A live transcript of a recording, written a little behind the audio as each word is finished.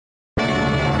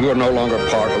You are no longer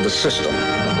part of the system.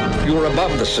 You are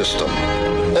above the system,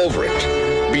 over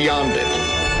it, beyond it.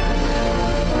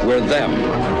 We're them.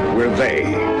 We're they.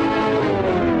 We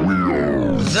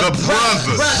are the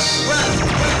brothers.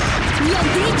 Yo,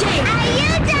 DJ, are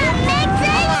you done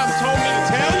mixing? Mom told me to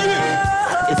tell you.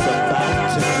 It's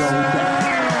about to go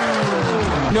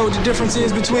down. You know what the difference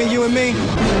is between you and me?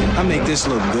 I make this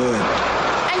look good.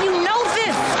 And you know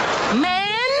this,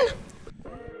 man.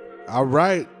 All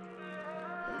right.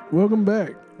 Welcome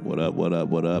back. What up, what up,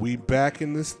 what up? We back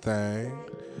in this thing.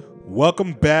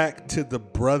 Welcome back to the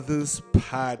Brothers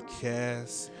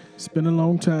Podcast. It's been a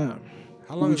long time.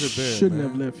 How long we has it been, shouldn't man?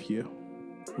 have left here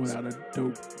without a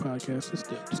dope podcast.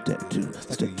 Step two. like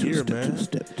Step a two. year, Step man. two.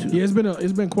 Step two. Yeah,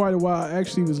 it's been quite a while. I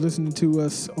actually was listening to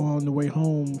us on the way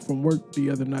home from work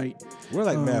the other night. We're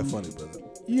like mad funny, brother.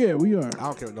 Yeah, we are. I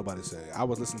don't care what nobody say. I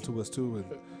was listening to us too, and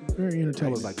Very I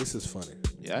entertaining. was like, this is funny.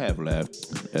 Yeah, I have laughed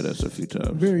at us a few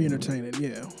times. Very entertaining,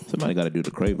 yeah. Somebody got to do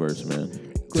the Crayverse, man.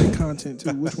 Great content,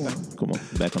 too. Which one? Come on,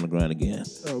 back on the grind again.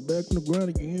 Oh, back on the grind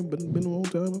again, but been a long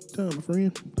time, my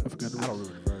friend. I forgot the I don't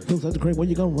remember the verse. Who's that the Cray? When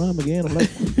you gonna rhyme again? I'm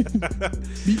like,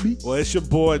 beat, beat. Well, it's your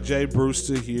boy Jay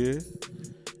Brewster here.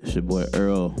 it's your boy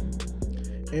Earl.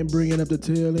 And bringing up the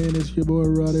tail end, it's your boy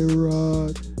Roddy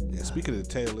Rod. Yeah, speaking of the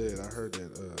tail end, I heard that.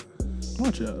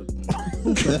 Watch out.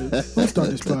 Don't start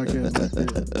this podcast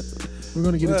like that. We're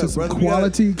going to get Well, into some brother, we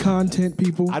quality content,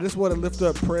 people. I just want to lift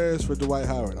up prayers for Dwight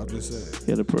Howard. I'm just saying.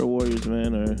 Yeah, the prayer warriors,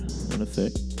 man, are in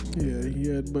effect. Yeah, he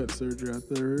had butt surgery, I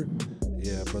heard.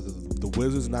 Yeah, brother, the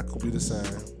Wizards not gonna be the same.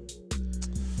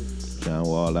 John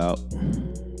Wall out.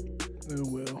 Oh,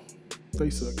 well. They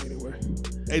suck anyway.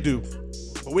 They do.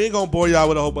 But we ain't gonna bore y'all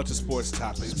with a whole bunch of sports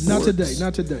topics. Not today,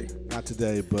 not today. Not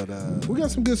today, but We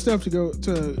got some good stuff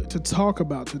to talk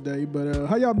about today, but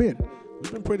how y'all been?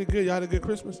 we've been pretty good. Y'all had a good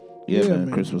Christmas? Yeah, Yeah, man,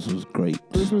 man. Christmas was great.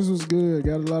 Christmas was good.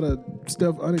 Got a lot of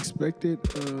stuff unexpected.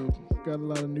 Got a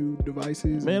lot of new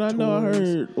devices. Man, I and know. I toys.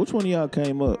 heard. Which one of y'all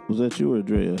came up? Was that you or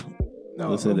Drea? No,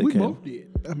 What said it we came? both did.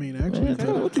 I mean, actually,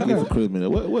 Man, what you get for Christmas?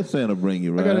 What Santa bring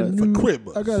you, I right? got a new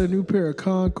Christmas. I got a new pair of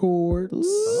Concords,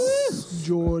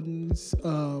 Jordans.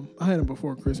 I had them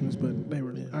before Christmas, but they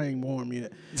were I ain't worn them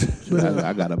yet. But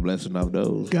I got a blessing off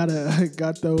those. got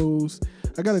those.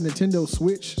 I got a Nintendo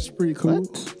Switch. It's pretty cool.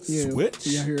 What? Yeah, Switch?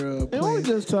 Yeah, here And we playing.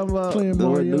 just talking about playing the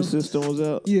Mario. new system was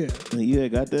out. Yeah, And you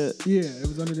had got that. yeah. It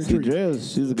was under the See, tree. Drea,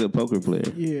 she's a good poker player.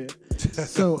 Yeah.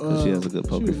 So She has a good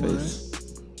poker she was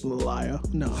face. lying. Liar.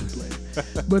 No, I'm playing.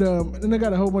 But then I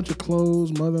got a whole bunch of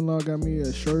clothes. Mother-in-law got me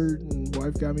a shirt, and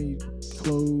wife got me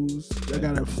clothes. I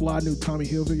got a fly new Tommy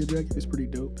Hilfiger jacket. It's pretty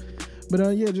dope.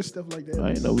 But yeah, just stuff like that.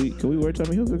 I didn't know can we wear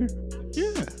Tommy Hilfiger?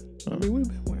 Yeah. I mean, we've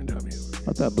been wearing Tommy Hilfiger.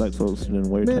 I thought black folks didn't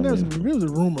wear Man, Tommy there Hilfiger. was a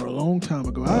rumor a long time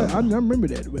ago. I remember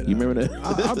that. But, You remember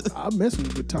that? I mess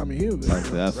with Tommy Hilfiger. I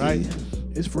feel Right? you.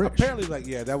 It's fresh. Apparently, like,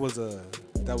 yeah, that was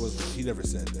he never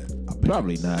said that.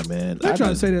 Probably not, man. They try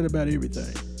to say that about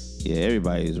everything. Yeah,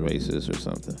 everybody's racist or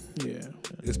something. Yeah.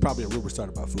 It's probably a rumor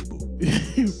started by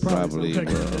FUBU. Probably, so back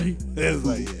in the bro. day. It's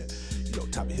like, yeah, you know,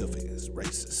 Tommy Hilfiger is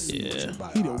racist. Yeah.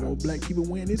 He don't want black people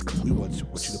wearing his clothes. We want you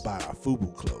to buy our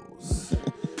FUBU clothes. You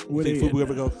Where think they FUBU at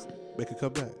ever go make a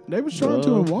comeback? They was trying to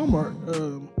in Walmart.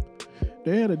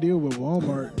 They had a deal with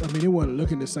Walmart. I mean, it wasn't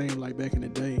looking the same like back in the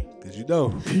day. Cause you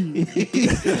know.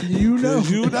 You know.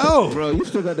 You know. Bro, you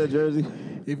still got that jersey?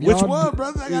 If Which y'all- one,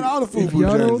 brother? I got all the If FUBU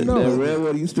y'all don't jerseys. know. That red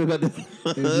one, you still got that?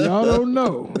 If y'all don't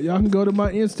know, y'all can go to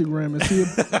my Instagram and see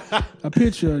a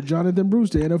picture of Jonathan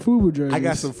Brewster in a FUBU jersey. I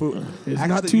got some FUBU. It's Actually,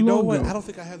 not too you know long what? ago. I don't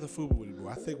think I have the FUBU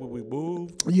anymore. I think when we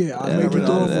moved, Yeah, I Yeah, made you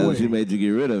throw that them was- She away. made you get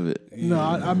rid of it. No,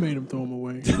 I made him throw them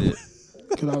away.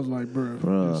 Because I was like, bro.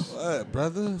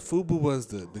 brother, FUBU was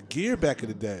the gear back in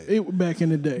the day. It back in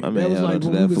the day. My That man was held like on to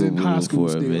when that we was in FUBU high school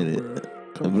for a still, minute. bro.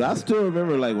 But I still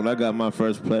remember, like, when I got my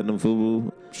first platinum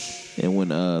FUBU and when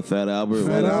Fat Albert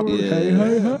Fat was, Albert, yeah,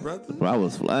 hey. Brother, Bro, I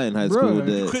was flying high Bro, school with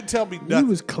you that. couldn't tell me He nothing.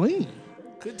 was clean.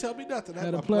 Couldn't tell me nothing. I Had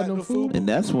had a my platinum FUBU. And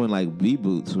that's when, like,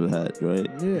 B-boots were hot, right?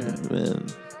 Yeah. Man.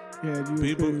 Yeah, you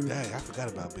B a pair- boots. Dang, I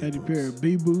forgot about B had a boots. pair of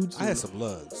B boots. I had some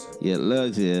lugs. Yeah,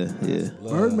 lugs, yeah.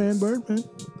 Birdman.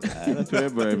 I had a pair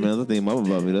of Birdman. I think mama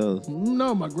bought me those.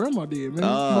 No, my grandma did, man.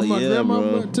 Oh, my yeah, grandma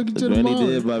bro. took it to the Granny mall.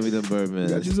 did buy me them Birdman.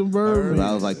 Got you some Birdman. But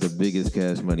I was like the biggest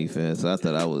Cash Money fan, so I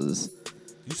thought I was...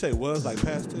 You say was like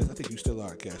past tense? I think you still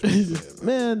are a cash money fan.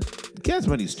 Man, Cash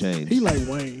Money's changed. He like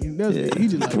Wayne. That's yeah. He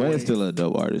just like Wayne's Wayne. still a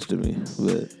dope artist to me.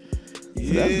 But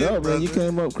Yeah, that's dope, man. You brother.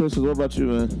 came up, Chris. What about you,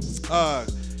 man?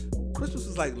 Christmas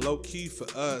is like low key for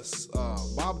us.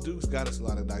 Mom Dukes got us a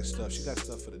lot of nice stuff. She got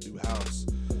stuff for the new house.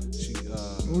 She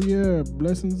Oh yeah,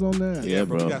 blessings on that. Yeah, She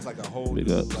bro. got like a whole Big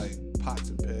new ups. like pots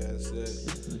and pans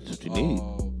set. That's what you need.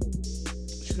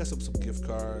 She got some gift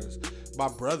cards. My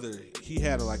brother, he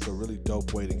had like a really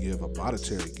dope way to give a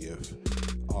monetary gift.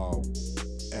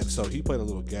 And so he played a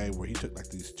little game where he took like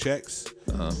these checks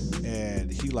and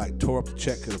he like tore up the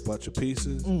check in a bunch of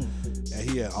pieces. And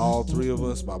he had all three of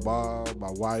us, my mom,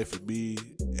 my wife, and me.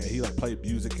 And he like played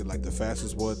music and like the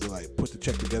fastest one to like put the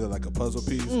check together like a puzzle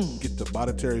piece, get the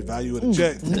monetary value of the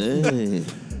check.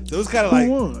 So it was kind of like,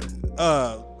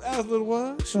 that was little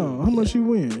one. Oh, how much you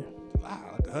win?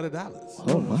 $100.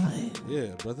 Oh my. Yeah,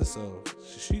 brother. So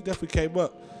she definitely came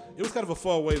up. It was kind of a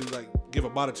fun way to like give a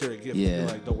monetary gift. Yeah.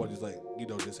 Like nobody's like,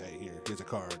 just hey, here's a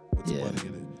card with some money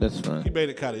in it. That's fine. He made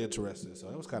it kind of interesting, so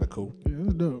that was kind of cool. Yeah,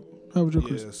 that's dope. How was your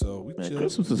Christmas? Yeah, so we Man, chilled.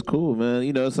 Christmas is cool, man.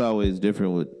 You know, it's always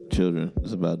different with children.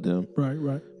 It's about them.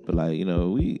 Right. But like, you know,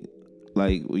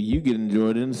 when you getting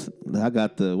Jordans, I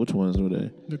got which ones were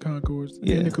they? The Concords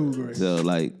and the Cool Grays. So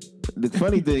like, the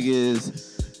funny thing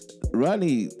is,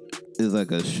 Rodney is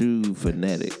like a shoe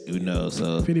fanatic, you know.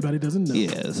 So If anybody doesn't know.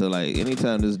 yeah, so like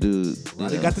anytime this dude,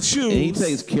 Rodney got the shoes. and he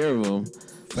takes care of them.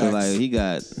 So Facts. like he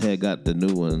had got the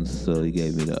new ones, so he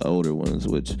gave me the older ones,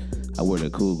 which I wore the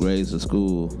Cool Grays to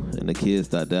school, and the kids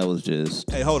thought that was just.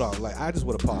 Hey, hold on. Like, I just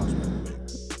want to pause real quick.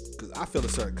 Because I feel a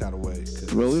certain kind of way.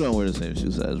 Bro, we don't wear the same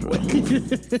shoe size, bro.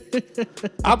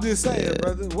 I'm just saying,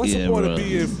 brother. What's the point bro. of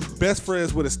being best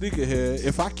friends with a sneakerhead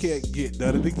if I can't get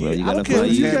none of the Bro, gear? you I don't gotta care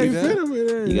find if you you Can't can't fit that. them in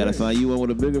there. You gotta find you one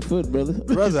with a bigger foot, brother.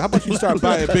 Brother, how about you start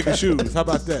buying bigger shoes? How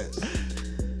about that?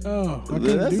 Oh, I But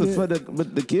can't that's do the that. fun.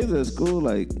 But the kids at school,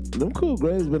 like them Cool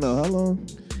Grays, been out how long?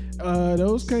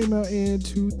 Those came out in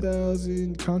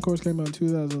 2000. Concords came out in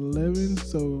 2011.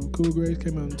 So Cool Grays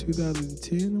came out in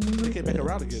 2010. They can't make it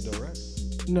around again, though, right?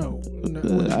 No,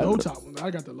 the low top ones. I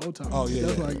got the low top. Oh, ones. yeah,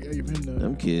 That's yeah. why I gave him the.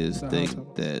 Them kids the high think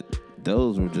top. that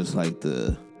those were just like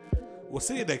the. Well,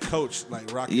 seeing that coach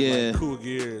like rocking Yeah. like cool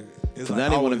gear is So like now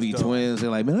they want to always be dope. twins. They're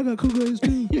like, man, I got Cool Grays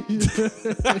too.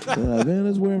 They're like, man,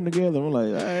 let's wear them together. I'm like,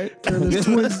 all right.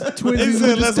 Twins. They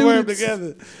said let's wear them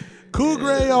together. Cool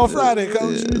Gray on Friday,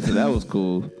 coach. Yeah, so that was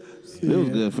cool. It was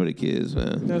good for the kids,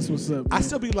 man. That's what's up. Man. I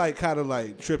still be like kind of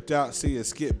like tripped out seeing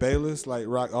Skip Bayless like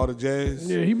rock all the J's.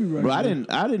 Yeah, he be right. Bro,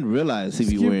 I didn't realize he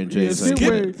be wearing J's. Skip like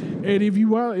wear, that. and if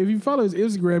you follow his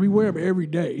Instagram, he wear them every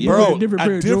day. He Bro, wear a different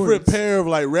pair of Jordans. pair of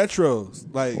like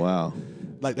retros. Like Wow.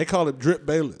 like they call it Drip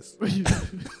Bayless.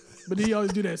 But he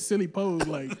always do that silly pose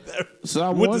like. So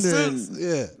I'm With the wondering, sense,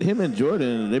 yeah. him and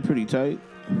Jordan, they're pretty tight.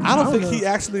 I don't think know. he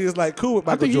actually is like cool with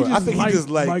Michael think he Jordan. I just think he like just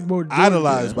like Mike Jordan.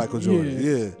 idolized Yeah. Michael Jordan.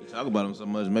 Yeah. Yeah. Talk about him so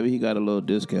much. Maybe he got a little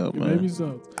discount, man. Maybe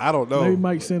so. I don't know. Maybe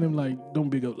Mike sent him like, "Don't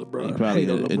big up LeBron. He probably hate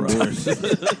on endorsed.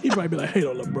 LeBron." He probably be like, "Hate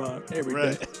on LeBron every day.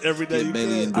 Right. Every day Get you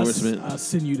Bailey can. endorsement. I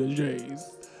send you the J's."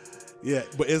 Yeah,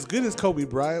 but as good as Kobe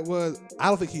Bryant was, I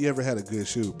don't think he ever had a good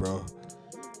shoe, bro.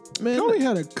 Man, Kobe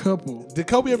had a couple. Did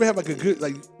Kobe ever have like a good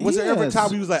like? Was there ever a Yes.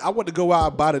 time he was like, I want to go out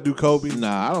and buy the new Kobe?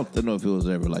 nah, I don't know if it was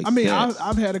ever like I mean, that.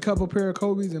 I've had a couple pair of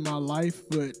Kobe's in my life,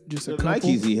 but just a The couple.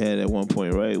 Nikes he had at one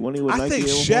point, right? When he was I Nike think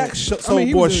at one Shaq point? sold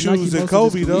he more was with Nike shoes than most of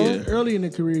Kobe his though. career. Yeah, early in the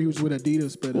career, he was with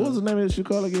Adidas, but What was the name of the shoe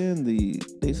called again?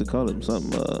 They used to call him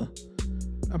something.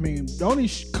 I mean, the only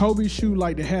Kobe shoe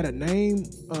like that had a name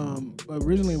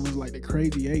originally was like the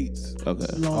Crazy Eights. Okay.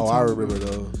 Long Oh, I time remember ago.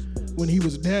 those. When he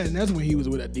was that, and that's when he was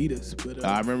with Adidas. But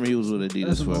I remember he was with that's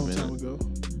Adidas a for a long time minute. ago.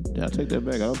 Yeah, I take that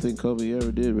back. I don't think Kobe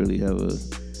ever did really have a.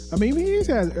 I mean, he's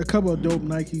had a couple of dope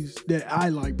Nikes that I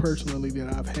like personally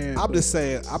that I've had. I'm but just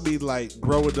saying. I mean, like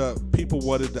growing up, people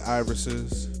wanted the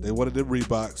Iversons. They wanted the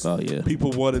Reeboks. Oh, yeah.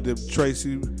 People wanted them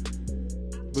Tracy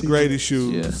McGrady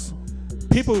shoes.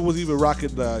 People was even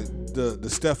rocking the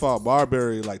Stephon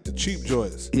Marbury, like the cheap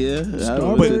joints. Yeah, I Starburst.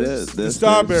 remember that. The That's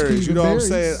Starberries, you know what I'm Berries.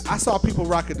 saying? I saw people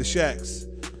rocking the Shaqs.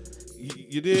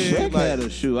 You did? Shaq like, had a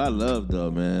shoe I loved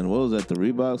though, man. What was that? The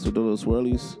Reeboks with the little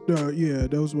swirlies. yeah,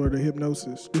 those were the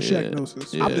Hypnosis, the Yeah.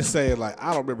 Shaqnosis. Yeah. I'm just saying, like,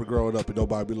 I don't remember growing up and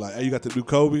nobody be like, hey, you got the new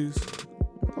Kobe's?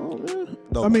 Oh man.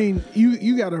 No. I mean,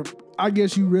 you gotta. I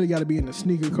guess you really gotta be in the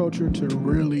sneaker culture to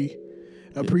really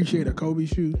appreciate a Kobe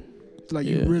shoe. It's like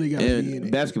you really gotta and be in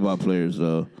it. basketball players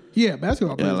though. Yeah,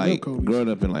 basketball Yeah, players love like Kobe. growing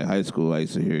up in like high school, I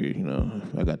used to hear, you know,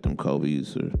 I got them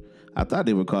Kobe's, or I thought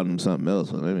they were calling them something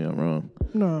else. But maybe I'm wrong.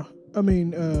 No, I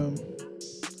mean,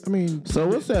 So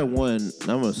what's that one?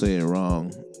 I'm gonna say it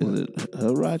wrong. Is it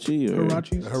Hirachi or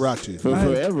Hirachis. Hirachi. For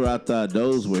forever, I thought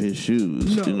those were his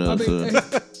shoes. No, you know, I mean,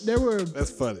 so there were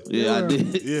That's funny. yeah, I were-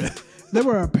 did. Yeah. there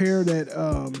were a pair that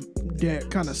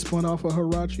that kind of spun off of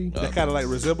Hirachi. That kind of like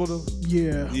resembled them?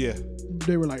 Yeah, Yeah.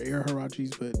 they were like Air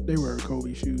Hirachis, but they were a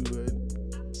Kobe shoe. But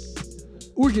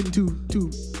we're getting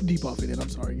too deep off in it. I'm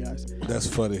sorry, guys. That's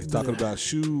funny. Talking about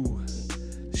shoe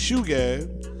game.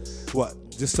 What?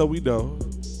 Just so we know,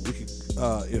 we can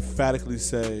emphatically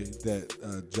say that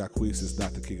Jacquees is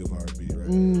not the king of R&B, right?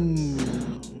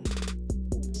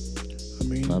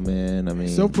 My man, I mean,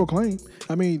 self-proclaimed.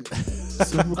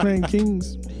 Self-proclaimed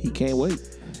kings. he can't wait.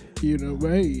 You know, but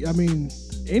hey,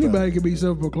 anybody can be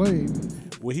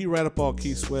self-proclaimed. When he ran up on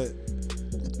Keith Sweat,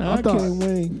 I thought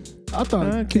wait. I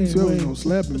thought Keith Sweat was gonna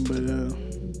slap him,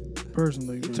 but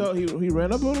personally, He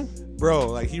ran up on him? bro,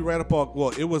 like he ran up on. Well,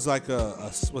 it was like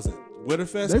was it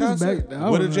Winterfest they was concert?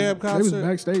 Winter Jam They concert. was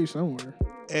backstage somewhere.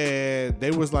 And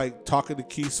they was like talking to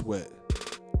Keith Sweat.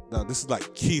 Now this is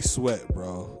like Keith Sweat,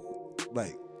 bro.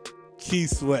 Like Keith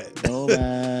Sweat.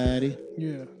 Nobody.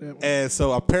 Yeah, that one. And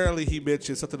so apparently he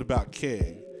mentioned something about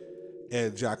King.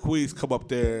 And Jacquees come up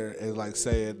there and like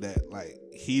saying that like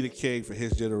he the king for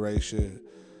his generation.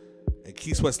 And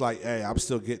Keith Sweat's like, hey, I'm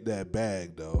still getting that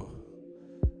bag though.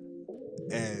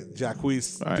 And Jacquees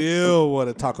still want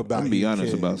to talk about. I'm gonna be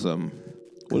honest king. about something.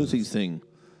 What does he sing?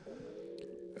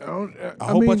 A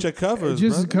whole bunch of covers,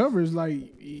 just brother. covers. Like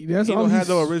that's He all. don't have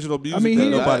no original music he that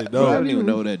not- nobody I knows. didn't even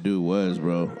know who that dude was,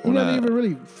 bro. He's not even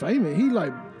really famous.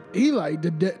 He like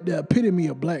the epitome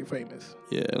of black famous.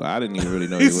 Yeah, like, I didn't even really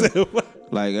know He he was. said, what?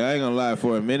 Like, I ain't gonna lie,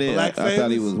 for a minute, I Black thought he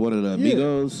famous? was one of the Yeah.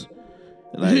 amigos.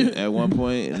 Like, at one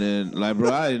point, and then, like,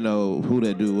 bro, I didn't know who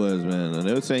that dude was, man. And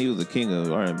they were saying he was the king of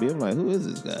R&B. I'm like, who is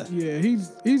this guy? Yeah, he's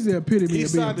the epitome He of being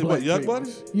signed to black what, Young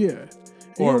famous. Money? Yeah.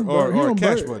 He Or on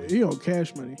Cash Money? He on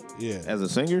Cash Money. Yeah. As a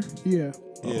singer? Yeah.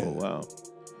 Yeah. Oh, wow.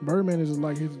 Birdman is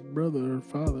like his brother or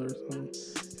father or something.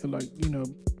 And like,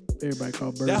 everybody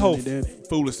called Birdman That whole their daddy.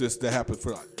 foolishness that happened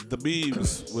for the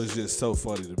memes was just so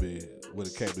funny to me when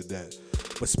it came to that.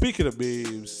 But speaking of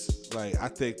memes, like I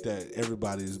think that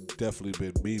everybody's definitely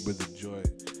been memeing the joy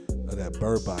of that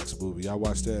Bird Box movie. Y'all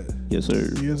watched that? Yes,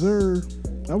 sir. Yes, sir.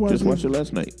 I watched Just watched it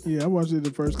last night. Yeah, I watched it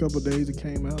the first couple of days it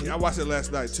came out. Yeah, I watched it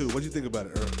last night too. What'd you think about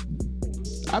it, Earl?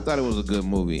 I thought it was a good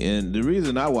movie. And the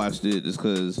reason I watched it is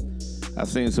because I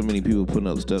seen so many people putting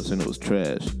up stuff saying it was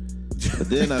trash. But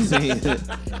then I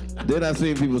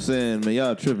seen people saying, man,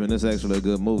 y'all tripping. It's actually a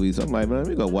good movie. So I'm like, man, let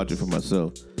me go watch it for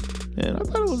myself. And I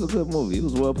thought it was a good movie. It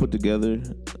was well put together.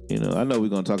 I know we're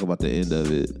going to talk about the end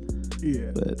of it.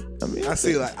 Yeah.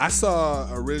 But, I saw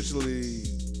originally,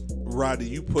 Rodney,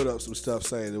 you put up some stuff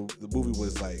saying the movie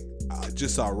was like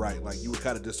just all right. Like you were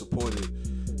kind of disappointed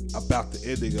about the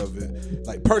ending of it.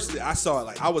 Like personally, I saw it.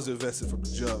 Like I was invested from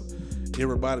the jump. It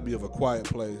reminded me of A Quiet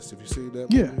Place. Have you seen that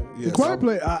movie? Yeah. The Quiet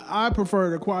Place. I prefer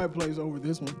The Quiet Place over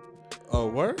this one. Oh,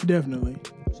 word? Definitely.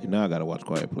 see, now I got to watch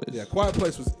Quiet Place. Yeah, Quiet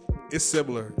Place it's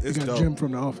similar. It's It got dope. Jim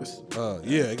from The Office.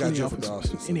 Yeah, it got Jim from The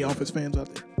Office. Any Office fans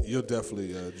out there? You'll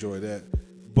definitely enjoy that.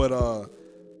 But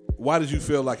why did you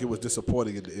feel like it was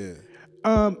disappointing in the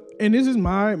end? And this is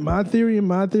my theory and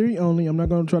my theory only. I'm not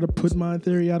going to try to put my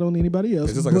theory out on anybody else.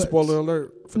 Is this like a spoiler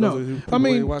alert? For No. those of you people who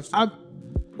ain't watched it?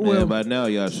 Man, by now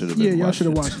y'all should have been Yeah, y'all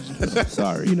watching should have it. watched it.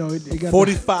 Sorry. It got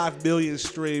 45 million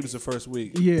streams the first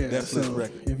week. Yeah, Netflix so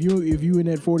record. if you in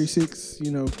that 46,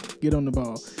 get on the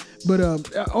ball. But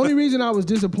only reason I was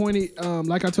disappointed,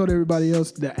 like I told everybody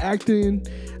else, the acting,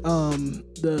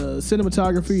 the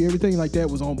cinematography, everything like that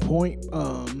was on point.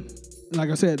 Like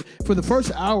I said, for the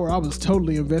first hour, I was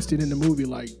totally invested in the movie.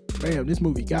 Like, bam, this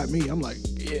movie got me. I'm like,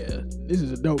 yeah, this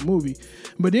is a dope movie.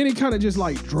 But then it kind of just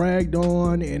like dragged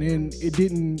on, and then it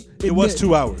didn't. It was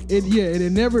 2 hours. And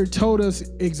it never told us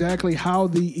exactly how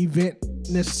the event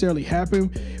necessarily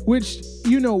happened, which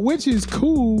is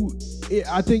cool.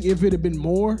 I think if it had been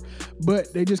more,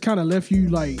 but they just kind of left you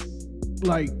like,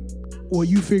 well,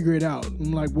 you figure it out.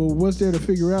 I'm like, well, what's there to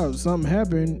figure out? Something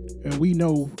happened, and we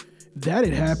know that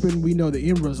it happened. We know the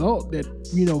end result that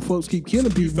folks keep killing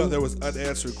people. You felt there was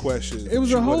unanswered questions. It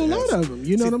was a whole lot of them.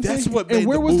 You know what I'm that's saying? What made and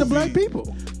where the was the movie- black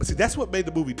people? But see, that's what made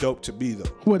the movie dope to me, though.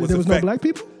 What? There was no black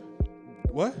people?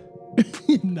 What?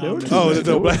 No, Oh, there's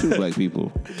no black. Two black people.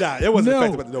 Nah, it wasn't No. the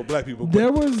fact about the no black people. But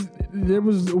There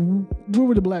was. Where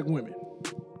were the black women?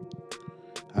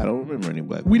 I don't remember any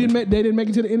black They women. didn't make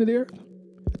it to the end of the earth.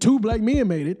 2 black men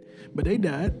made it, but they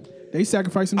died. They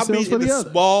sacrificed I themselves mean, for in the the other.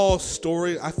 small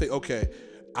story, I think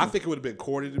it would have been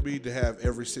corny to me to have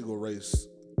every single race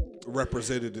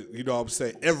represented. You know what I'm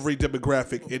saying? Every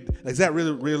demographic. Is that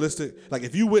really realistic? Like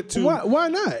if you went to, Why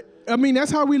not? I mean,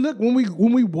 that's how we look when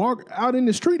we walk out in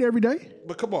the street every day.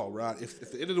 but come on, Rod.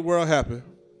 If the end of the world happened,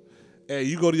 and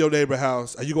you go to your neighbor's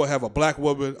house, and you gonna have a black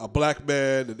woman, a black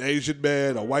man, an Asian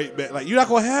man, a white man, like you're not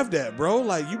gonna have that, bro.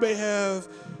 Like you may have,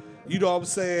 you know what I'm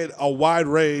saying, a wide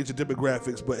range of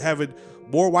demographics, but having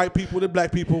more white people than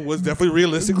black people was definitely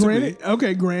realistic Granted, to me.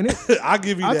 okay, granted, I'll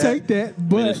give you I'll that. take that. Man,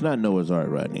 But it's not Noah's Ark,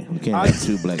 Rodney. You can't have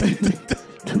 2 black people.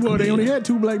 well, they only had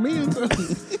 2 black men. So.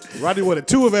 Rodney wanted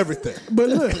 2 of everything. But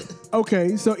look,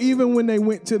 Okay, so even when they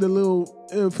went to the little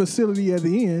facility at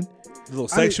the end, little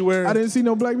sanctuary. I didn't see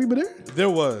no black people there. There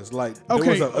was like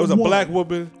Okay, there was a one. black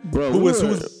woman Bro, who we was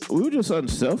were just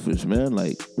unselfish, man.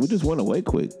 Like, we just went away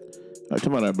quick. Are you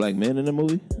talking about our black men in the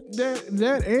movie?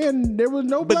 That and there was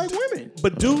no black women.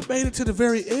 But dude made it to the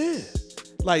very end.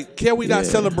 Like, can we not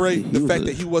celebrate the fact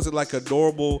that he wasn't like a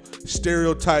normal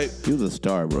stereotype? He was a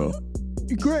star, bro.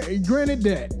 Granted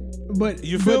that, but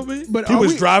You feel me? But he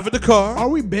was driving the car. Are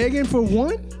we begging for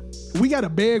one? We got to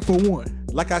beg for one.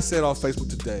 Like I said on Facebook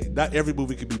today, not every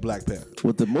movie can be Black Panther.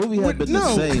 Would the movie have been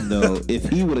the same though if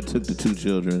he would have took the 2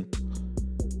 children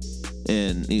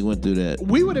and he went through that?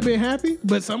 We would have been happy,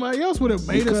 but somebody else would have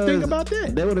made us think about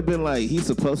that. They would have been like, he's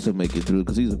supposed to make it through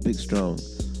because he's a big, strong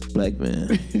black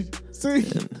man. See,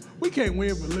 we can't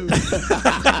win for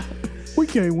losing. We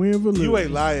can't win for losing. You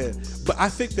ain't lying. But I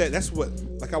think that's what,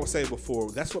 like I was saying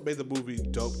before, that's what made the movie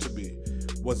dope to me,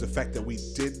 was the fact that we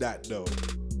did not know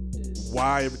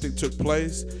why everything took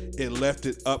place. It left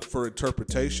it up for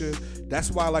interpretation.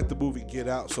 That's why I like the movie Get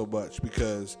Out so much,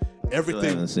 because everything. I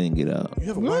haven't seen Get Out. You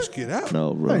haven't watched Get Out?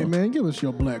 No, bro. Hey, man, give us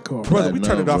your black card. Brother, we No,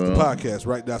 turn it off bro. the podcast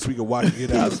right now so we can watch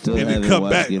Get Out still and then haven't come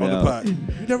watched back Get on the Out. pod.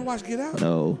 You never watched Get Out?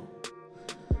 No.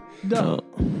 No.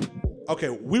 Okay,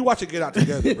 we watch it Get Out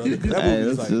together, brother. That Hey, movie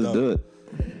is let's like, just do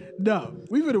it. No.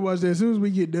 We better watch that as soon as we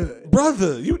get done.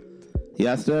 Brother,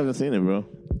 Yeah, I still haven't seen it, bro.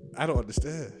 I don't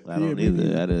understand. I don't me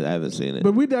either. I haven't seen it.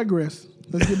 But we digress.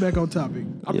 Let's get back on topic.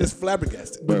 I'm just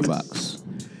flabbergasted. Bird Box.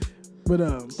 But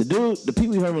The Pee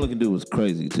Wee Herman looking dude was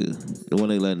crazy too. The one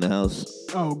they let in the house.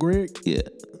 oh, Greg. Yeah.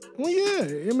 Well,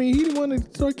 yeah. I mean, he the one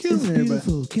that started killing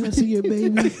everybody. Can I see your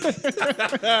baby?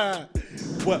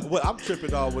 What I'm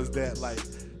tripping on was that like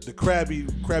the crabby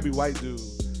white dude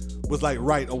was like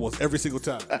right almost every single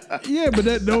time. Yeah, but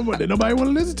that nobody want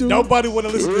to listen to. Nobody want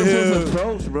to listen It to was his him.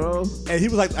 approach, bro. And he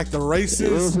was like the It was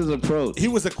racist. his approach. He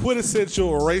was a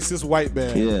quintessential racist white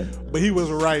man. Yeah. But he was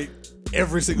right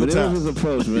every single But it time. was his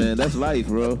approach, man. That's life,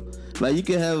 bro. Like, you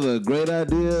can have a great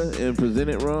idea and present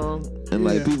it wrong, and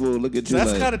like people look at you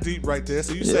That's like, kind of deep right there.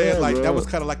 So you saying like bro. that was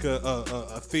kind of like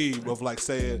a theme of like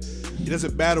saying it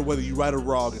doesn't matter whether you right or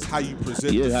wrong. It's how you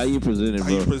present. yeah, how you present it, how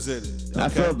bro. you present it. I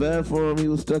Okay? felt bad for him. He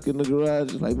was stuck in the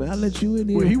garage. Like, man, I let you in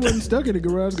here. Well, he wasn't stuck in the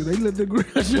garage because they let the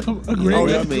garage up. Oh, Yeah,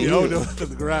 yeah, I mean, oh, yeah. no,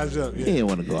 the garage up. He Yeah. didn't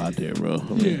want to go out there, bro. I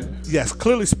mean, Yeah. Yes,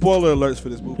 clearly spoiler alerts for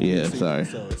this movie. Yeah, We've seen sorry. it,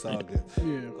 so it's all good.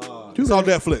 Yeah. It's on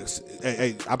Netflix.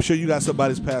 Hey, I'm sure you got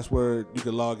somebody's password. You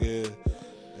can log in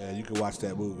and you can watch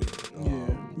that movie. Yeah,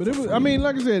 but it was. I mean,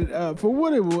 like I said, for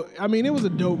what it was, I mean, it was a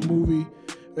dope movie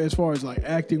as far as like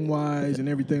acting wise and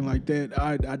everything like that.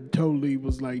 I totally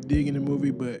was like digging the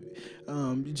movie, but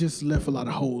it just left a lot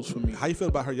of holes for me. How you feel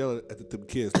about her yelling at them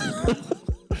kids?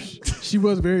 She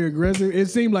was very aggressive. It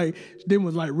seemed like them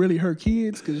was like really her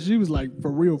kids because she was like for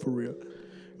real.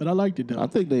 But I liked it though. I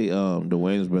think they, the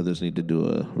Wayans brothers need to do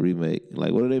a remake.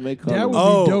 Like, what do they make called? That would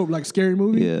Oh. be dope, like scary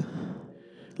movie. Yeah.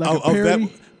 Like a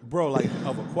parody. Bro, like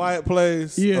of A Quiet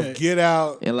Place, Yeah. of Get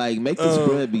Out, And like make the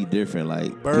spread be different.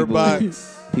 Like Bird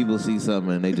Box. people see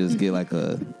something and they just get like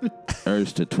a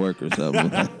urge to twerk or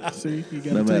something. See, you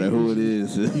gotta No matter take who it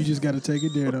is. You just got to take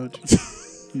it there, don't you?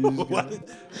 You just Why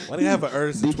gotta- do you have an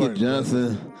urge to Deacon twerk?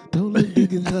 Johnson. Don't look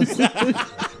Deacon Johnson.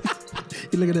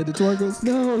 You looking at the twerkers?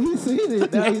 No, he's seen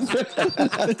it. Now he's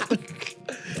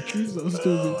He's so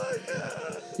stupid.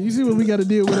 You see what we got to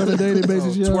deal with on a daily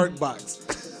basis, y'all? Twerk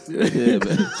box. yeah,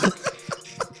 man.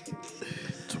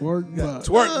 Twerk box.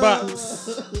 Twerk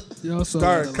box. Y'all saw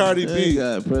Starring that. Cardi They B.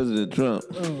 got President Trump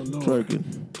Lord. twerking.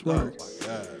 Twerk.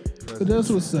 God. But that's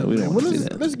what's up, We man. don't Well, wanna see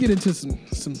that. let's get into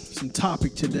some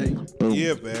topic today.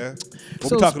 Yeah, man. What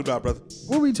So- we talking about, brother?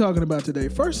 What are we talking about today?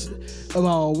 First of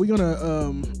all, we're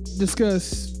gonna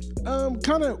discuss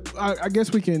kind of. I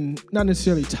guess we can not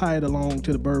necessarily tie it along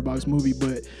to the Bird Box movie,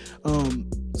 but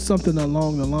something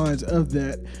along the lines of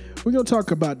that. We're gonna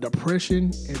talk about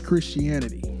depression and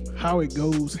Christianity, how it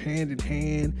goes hand in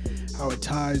hand, how it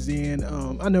ties in.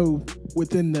 I know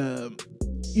within the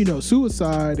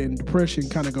suicide and depression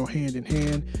kind of go hand in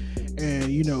hand, and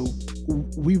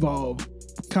we've all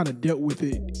kind of dealt with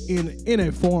it in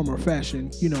a form or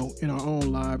fashion, in our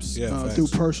own lives, through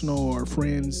personal or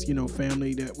friends,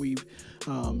 family that we've,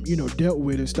 dealt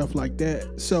with and stuff like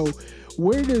that. So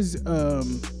where does,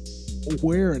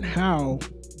 where and how,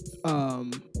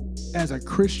 as a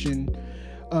Christian,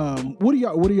 what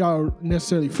do y'all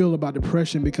necessarily feel about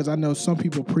depression? Because I know some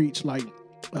people preach like,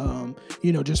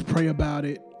 just pray about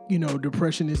it.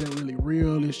 Depression isn't really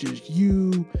real. It's just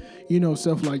you,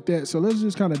 stuff like that. So let's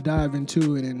just kind of dive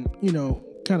into it and,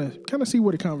 kind of see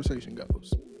where the conversation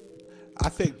goes. I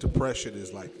think depression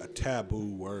is like a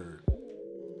taboo word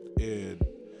in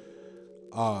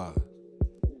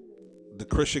the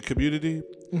Christian community,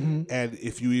 and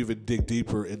if you even dig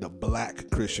deeper in the Black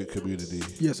Christian community,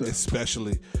 Yes, sir.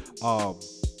 especially,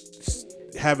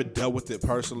 having dealt with it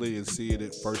personally and seeing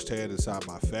it firsthand inside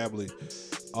my family,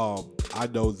 I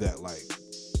know that like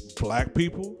Black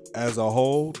people as a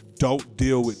whole don't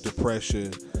deal with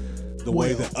depression the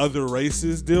way that other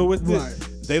races deal with it.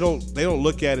 Right. They don't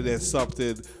look at it as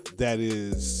something that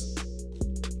is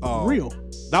Real.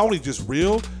 Not only just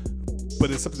real, but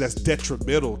it's something that's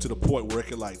detrimental to the point where it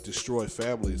can like destroy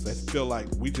families. They feel like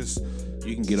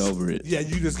You can get over it. yeah,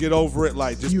 you just get over it.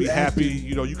 Like, just You be happy. acting-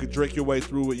 You know, you can drink your way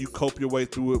through it. You cope your way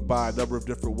through it by a number of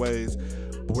different ways.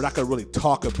 But we're not going to really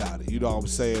talk about it. You know what I'm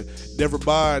saying? Never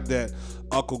mind that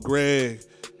Uncle Greg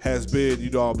has been,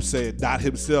 you know what I'm saying, not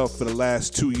himself for the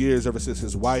last 2 years ever since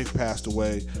his wife passed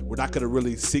away. We're not going to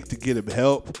really seek to get him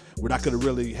help. We're not going to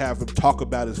really have him talk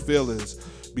about his feelings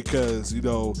because, you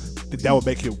know, that would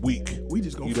make him weak. We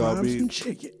just gonna You know find what I mean? some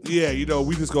chicken. Yeah, you know,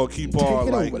 we just gonna keep Take on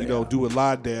it like, over you know, there. doing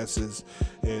line dances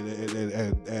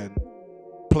and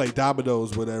play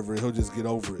dominoes, whatever, and he'll just get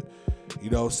over it. You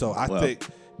know, so I think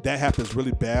that happens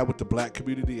really bad with the Black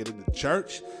community and in the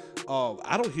church.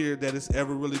 I don't hear that it's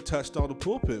ever really touched on the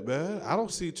pulpit, man. I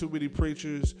don't see too many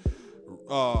preachers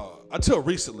until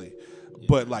recently.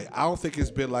 But like, I don't think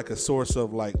it's been like a source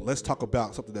of like, let's talk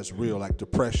about something that's real, like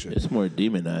depression. It's more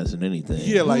demonized than anything.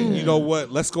 Yeah, like, you know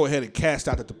what? Let's go ahead and cast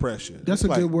out the depression. That's It's a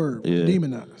like, good word. Yeah.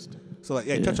 Demonized. So like,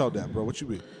 touch on that, bro. What you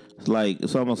mean?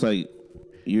 It's almost like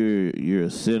you're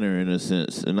a sinner in a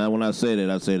sense. And when I say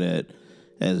that, I say that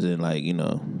as in like, you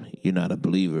know, you're not a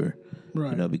believer.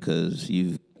 Right. You know, because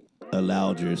you've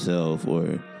allowed yourself or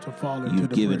To fall into you've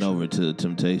given depression. over to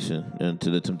temptation and to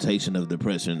the temptation of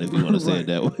depression, if you want to say it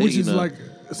that way. Which you is know? like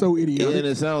so Yeah, idiotic. and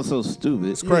it sounds so stupid.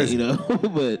 It's crazy. You know,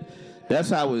 but that's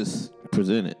how it's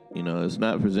presented. You know, it's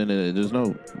not presented. There's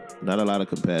not a lot of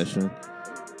compassion.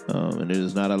 And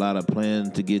there's not a lot of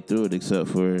plan to get through it except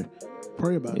for,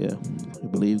 Pray about it. you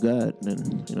believe God.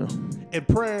 And, you know, And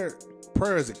prayer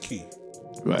is a key.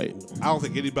 right. I don't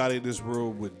think anybody in this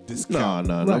room would discount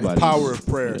No, Right. the nobody. power of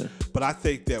prayer. Yeah. But I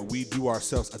think that we do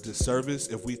ourselves a disservice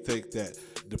if we think that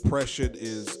depression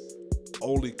is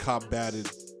only combated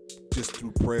just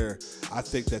through prayer. I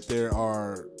think that there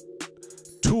are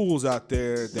tools out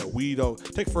there that we don't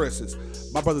take. For instance,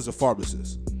 my brother's a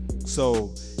pharmacist,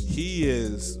 so he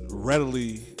is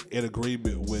readily in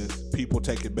agreement with people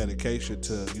taking medication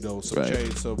to, you know,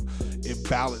 change some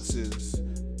imbalances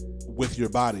with your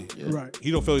body. Right.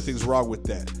 He don't feel anything's wrong with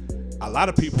that. A lot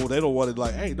of people, they don't want to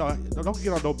like, hey, no, don't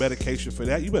get on no medication for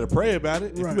that. You better pray about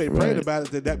it. If Right. you ain't praying Right. about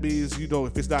it, then that means, you know,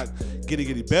 if it's not getting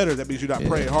any better, that means you're not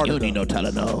praying hard You don't enough. need no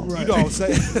Tylenol. You know what I'm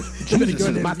saying? Jesus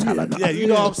is my Tylenol. Yeah, you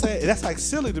know what I'm saying? And that's like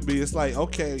silly to me. It's like,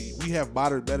 okay, we have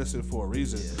modern medicine for a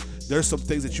reason. There's some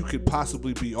things that you could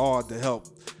possibly be on to help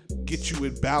get you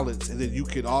in balance, and then you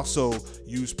can also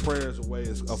use prayer as a way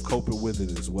of coping with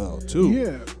it as well, too.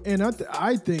 Yeah, and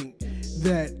I think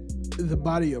that the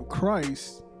body of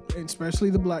Christ, and especially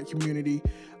the Black community,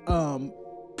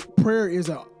 prayer is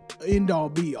a end all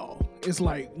be all. It's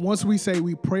like once we say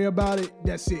we pray about it,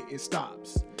 that's it. It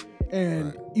stops,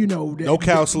 and you know, No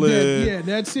counseling. yeah,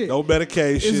 that's it. No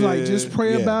medication. It's like just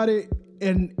pray Yeah. about it,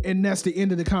 and that's the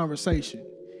end of the conversation.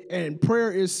 And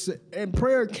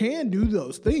prayer can do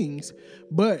those things,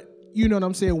 but you know what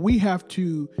I'm saying? We have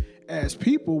to, as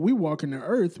people, we walk in the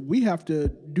earth, we have to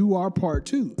do our part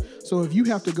too. So if you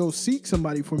have to go seek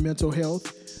somebody for mental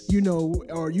health, you know,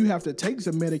 or you have to take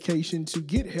some medication to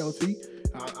get healthy.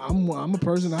 I'm a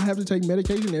person, I have to take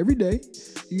medication every day.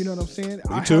 You know what I'm saying?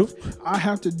 Me too. I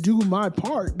have to do my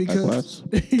part because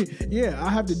yeah, I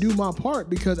have to do my part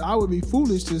because I would be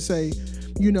foolish to say,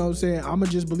 you know what I'm saying, I'm gonna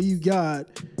just believe God,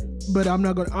 but I'm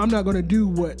not gonna do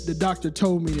what the doctor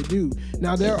told me to do.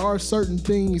 Now there are certain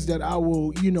things that I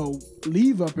will, you know,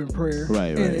 leave up in prayer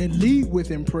and lead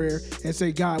with in prayer and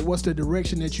say, God, what's the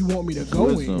direction that you want me to go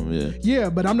in? Yeah,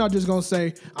 but I'm not just gonna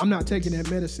say I'm not taking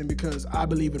that medicine because I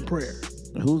believe in prayer.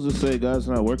 Who's to say God's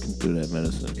not working through that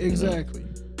medicine? Exactly. You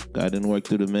know? God didn't work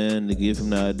through the man to give him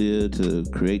the idea to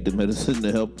create the medicine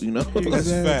to help, you know?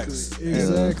 That's facts.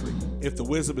 Exactly. If the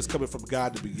wisdom is coming from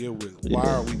God to begin with, why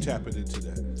are we tapping into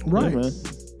that? Right. Yeah, man.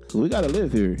 So we got to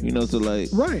live here, you know, so like,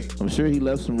 right. I'm sure he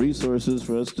left some resources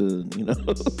for us to, you know.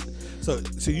 So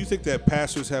you think that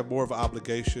pastors have more of an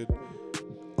obligation,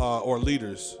 or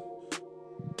leaders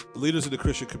in the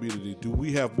Christian community, do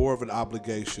we have more of an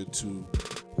obligation to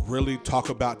really talk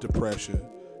about depression,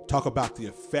 talk about the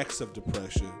effects of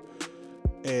depression,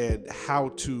 and how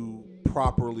to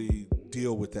properly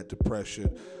deal with that depression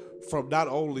from not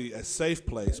only a safe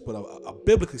place, but a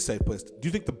biblically safe place? Do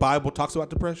you think the Bible talks about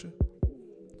depression?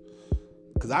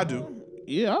 Because I do.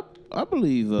 Yeah, I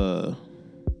believe. I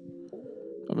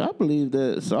believe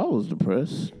that Saul was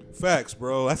depressed. Facts,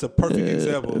 bro. That's a perfect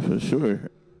example. For sure.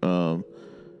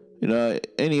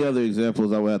 Any other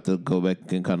examples, I would have to go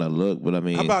back and kind of look. But I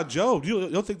mean, how about Job? You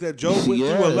don't think that Job went through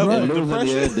a level of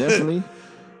depression? Yeah, definitely.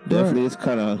 Definitely, it's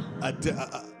kind of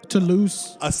to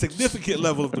lose a significant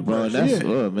level of depression.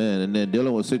 Bro, that's man. And then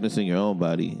dealing with sickness in your own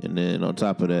body, and then on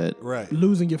top of that, right,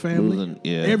 losing your family,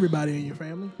 everybody in your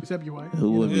family except your wife.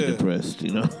 Who wouldn't be depressed?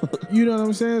 You know what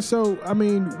I'm saying? So I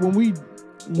mean,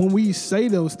 when we say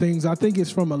those things, I think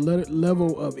it's from a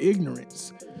level of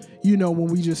ignorance. When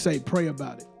we just say pray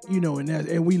about it.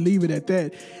 And we leave it at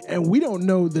that, and we don't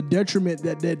know the detriment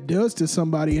that does to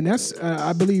somebody, and that's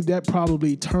I believe that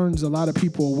probably turns a lot of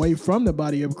people away from the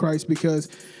body of Christ because,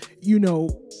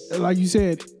 like you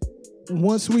said,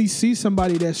 once we see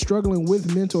somebody that's struggling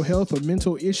with mental health or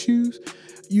mental issues,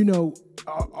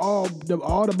 all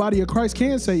the body of Christ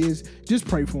can say is just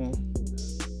pray for them.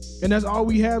 And that's all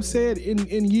we have said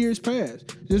in years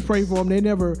past. Just pray for them.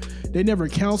 They never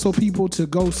counsel people to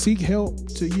go seek help,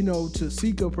 to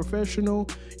seek a professional,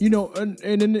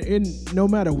 and no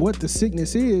matter what the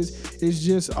sickness is, it's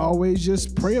just always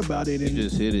just pray about it. And you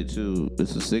just hit it too.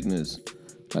 It's a sickness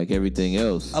like everything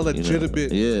else. A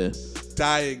legitimate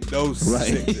diagnosed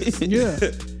sickness. Yeah.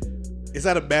 It's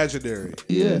not imaginary.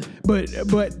 Yeah. But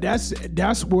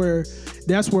that's where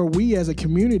we as a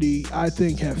community, I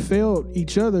think, have failed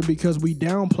each other because we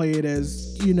downplay it as,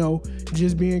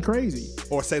 just being crazy.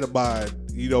 Or say to mind,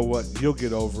 you know what, you'll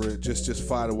get over it. Just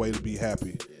find a way to be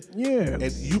happy. Yeah.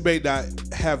 And you may not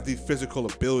have the physical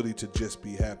ability to just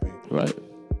be happy. Right.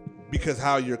 Because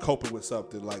how you're coping with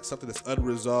something, like something that's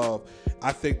unresolved.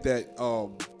 I think that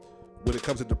when it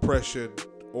comes to depression,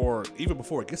 or even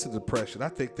before it gets to depression, I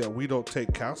think that we don't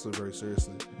take counseling very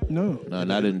seriously. No,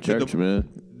 not in church, man.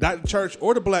 Not in church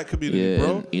or the black community,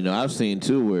 bro. And, I've seen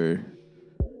too where,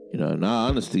 in all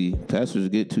honesty, pastors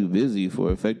get too busy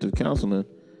for effective counseling.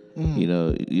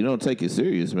 You don't take it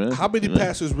serious, man. How many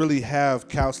pastors really have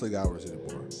counseling hours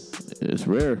anymore? It's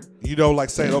rare. Like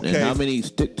saying, okay. And how many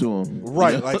stick to them?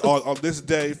 Right. Like on this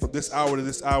day, from this hour to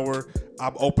this hour,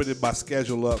 I'm opening my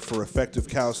schedule up for effective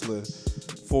counseling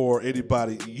for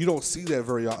anybody. You don't see that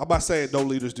very often. I'm not saying no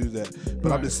leaders do that,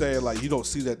 but I'm just saying you don't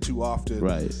see that too often.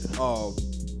 Right.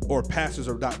 Or pastors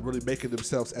are not really making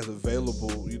themselves as available,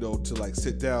 to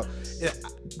sit down. And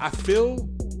I feel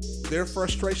their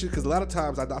frustration because a lot of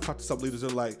times I talk to some leaders,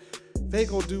 they're like, they ain't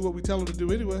gonna do what we tell them to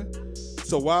do anyway.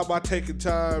 So why am I taking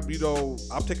time?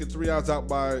 I'm taking 3 hours out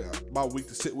my week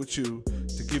to sit with you,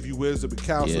 to give you wisdom and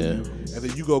counsel you, and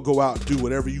then you go out and do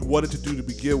whatever you wanted to do to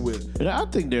begin with. But I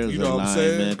think there's a line,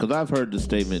 man, because I've heard the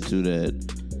statement too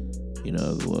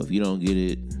that, well, if you don't get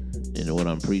it in what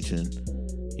I'm preaching,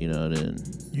 then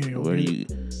where do you?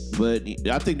 But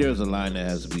I think there's a line that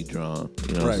has to be drawn.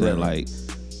 You know what I'm saying? Like,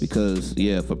 because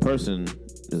if a person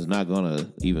is not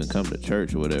gonna even come to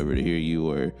church or whatever to hear you,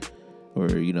 or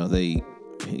they,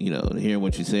 hearing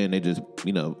what you're saying, they just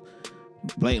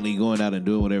blatantly going out and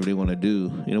doing whatever they want to do.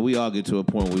 We all get to a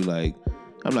point where we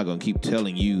I'm not gonna keep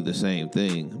telling you the same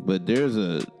thing. But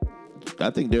I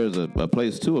think there's a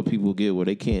place too where people get where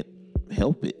they can't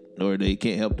help it or they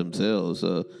can't help themselves.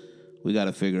 So we got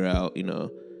to figure out,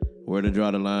 where to draw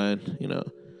the line,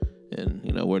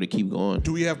 and where to keep going.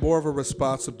 Do we have more of a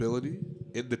responsibility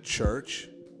in the church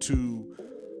to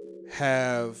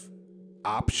have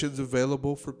options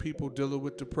available for people dealing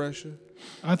with depression?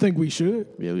 I think we should.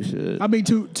 Yeah, we should. I mean,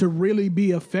 to really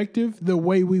be effective the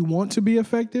way we want to be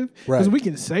effective, because we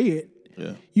can say it,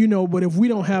 but if we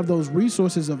don't have those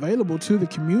resources available to the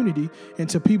community and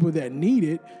to people that need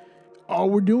it, all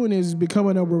we're doing is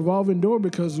becoming a revolving door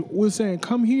because we're saying,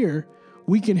 come here,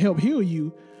 we can help heal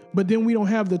you, but then we don't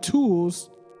have the tools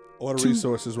or the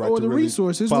resources, right? Or to the really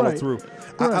resources, follow through.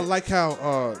 Right. I like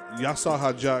how y'all saw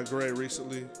how John Gray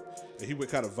recently, and he went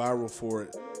kind of viral for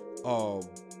it.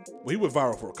 He went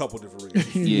viral for a couple different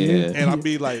reasons. And I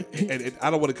mean, and I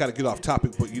don't want to kind of get off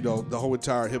topic, but the whole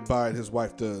entire him buying his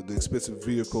wife the expensive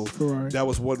vehicle, that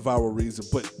was one viral reason.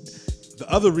 But the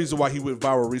other reason why he went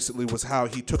viral recently was how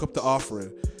he took up the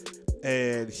offering,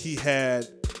 and he had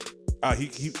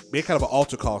he made kind of an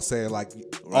altar call saying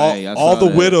all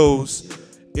the widows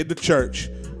in the church,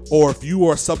 or if you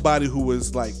are somebody who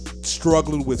is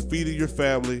struggling with feeding your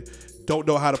family, don't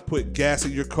know how to put gas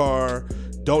in your car,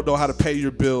 don't know how to pay your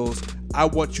bills, I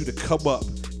want you to come up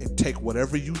and take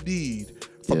whatever you need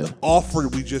from the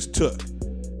offering we just took.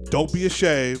 Don't be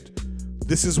ashamed.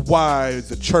 This is why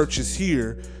the church is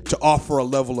here, to offer a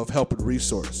level of help and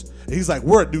resource. And he's like,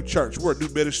 we're a new church. We're a new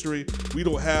ministry. We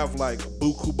don't have like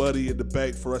buku money in the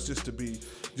bank for us just to be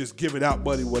just giving out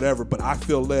money, whatever. But I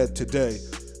feel led today.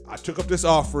 I took up this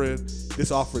offering.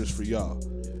 This offering is for y'all.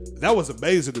 That was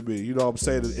amazing to me. You know what I'm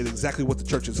saying? And exactly what the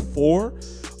church is for.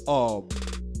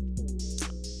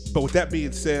 But with that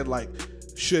being said, like,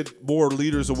 should more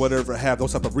leaders or whatever have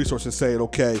those type of resources saying,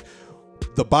 okay,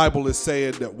 the Bible is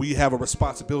saying that we have a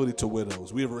responsibility to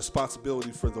widows. We have a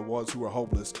responsibility for the ones who are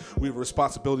homeless. We have a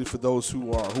responsibility for those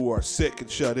who are sick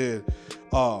and shut in.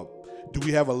 Do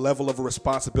we have a level of a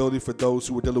responsibility for those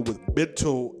who are dealing with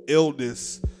mental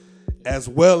illness as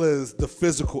well as the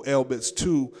physical ailments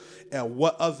too? And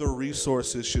what other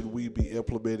resources should we be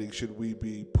implementing? Should we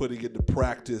be putting into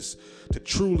practice to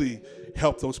truly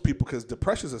help those people? Because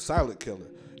depression is a silent killer.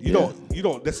 You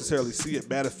don't necessarily see it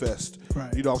manifest.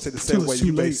 Right. You know what I'm saying? The same way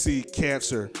you may late. see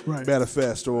cancer Right.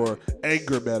 manifest or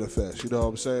anger manifest. You know what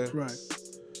I'm saying? Right.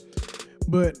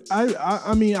 But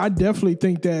I mean, I definitely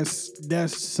think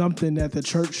that's something that the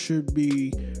church should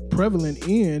be prevalent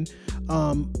in.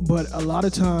 But a lot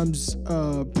of times,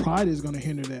 pride is going to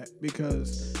hinder that,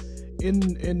 because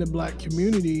in the black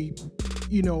community,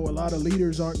 you know, a lot of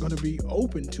leaders aren't going to be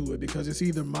open to it because it's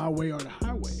either my way or the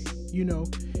highway. You know,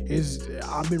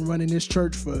 I've been running this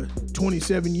church for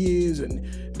 27 years and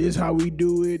this is how we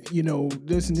do it, you know,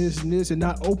 this and this and this, and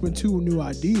not open to new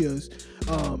ideas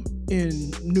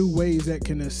in new ways that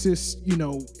can assist, you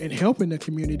know, in helping the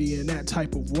community in that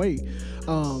type of way.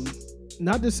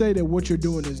 Not to say that what they're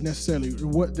doing is necessarily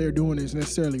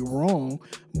wrong,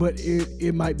 but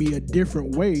it might be a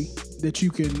different way that you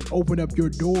can open up your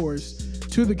doors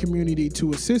to the community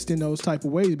to assist in those type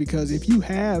of ways. Because if you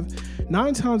have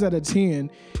 9 times out of 10,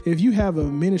 if you have a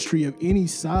ministry of any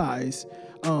size,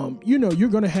 you know, you're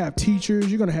going to have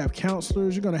teachers, you're going to have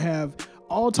counselors, you're going to have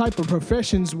all type of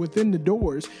professions within the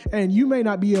doors, and you may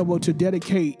not be able to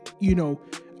dedicate, you know,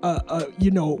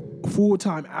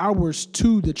 full-time hours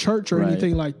to the church or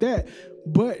anything like that.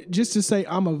 But just to say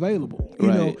I'm available, you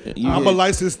know, I'm a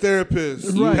licensed therapist,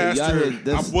 pastor.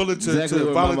 That's I'm willing to exactly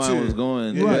where volunteer. my mind was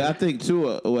going. Yeah. But I think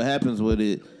too, what happens with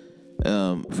it,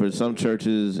 for some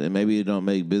churches, and maybe it don't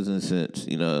make business sense,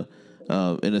 you know,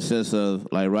 in the sense of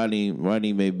like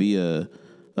Rodney may be a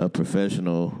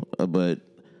professional, but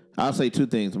I'll say 2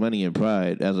 things: money and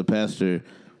pride. As a pastor,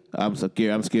 I'm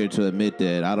scared to admit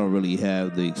that I don't really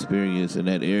have the experience in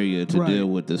that area to deal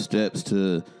with the steps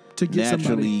to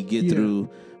naturally get through.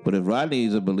 But if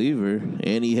Rodney's a believer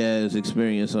and he has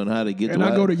experience on how to get and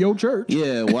I go to your church,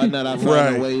 why not I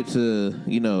find a way to,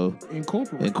 you know,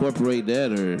 incorporate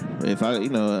that? Or if I, you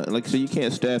know, like I said, you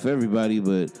can't staff everybody,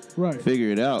 but figure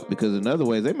it out, because in other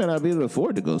ways they may not be able to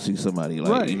afford to go see somebody,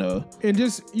 like, you know. And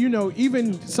just, you know,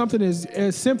 even something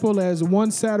as simple as one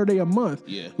Saturday a month.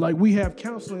 Yeah. Like we have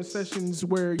counseling sessions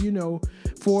where, you know,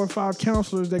 4 or 5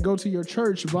 counselors that go to your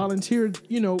church volunteer,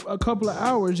 you know, a couple of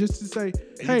hours just to say,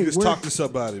 hey, you just talk to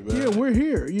somebody, man. Yeah, we're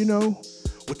here, you know.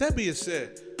 With that being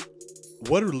said,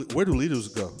 where do leaders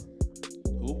go?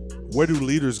 Where do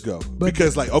leaders go?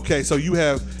 Because, like, okay, so you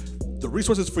have the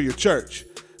resources for your church,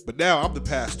 but now I'm the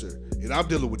pastor and I'm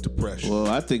dealing with depression. Well,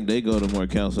 I think they go to more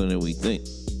counseling than we think,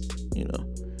 you know.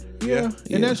 Yeah,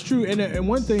 and that's true. And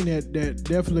one thing that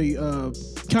definitely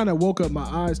kind of woke up my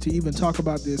eyes to even talk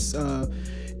about this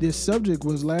subject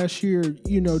was last year,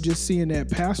 you know, just seeing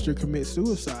that pastor commit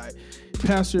suicide.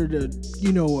 Pastored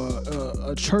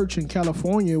a church in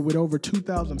California with over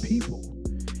 2,000 people,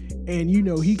 and you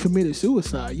know he committed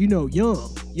suicide. You know,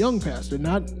 young pastor,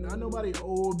 not nobody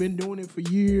old, been doing it for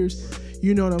years.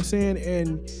 You know what I'm saying?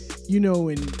 And you know,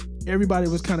 and everybody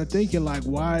was kind of thinking like,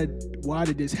 why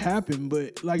did this happen?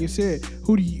 But like I said,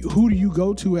 who do you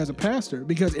go to as a pastor?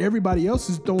 Because everybody else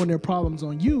is throwing their problems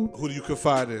on you. Who do you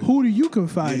confide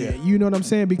in? You know what I'm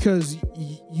saying? Because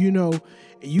you know,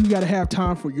 you got to have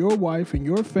time for your wife and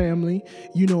your family,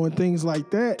 you know, and things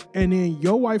like that. And then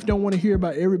your wife don't want to hear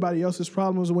about everybody else's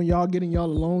problems when y'all getting y'all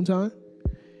alone time.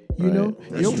 You know,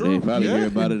 that's true. They probably hear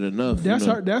about it enough.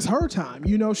 That's her time.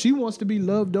 You know, she wants to be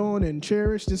loved on and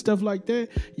cherished and stuff like that.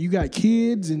 You got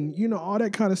kids and, you know, all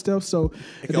that kind of stuff. So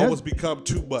it can almost become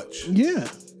too much. Yeah.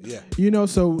 Yeah. You know,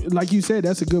 so like you said,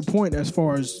 that's a good point as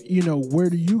far as, you know, where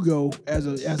do you go as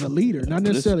a leader? Not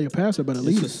necessarily a pastor, but a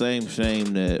leader. It's the same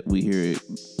shame that we hear it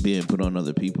being put on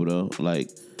other people, though. Like,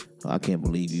 I can't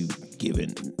believe you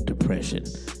giving depression.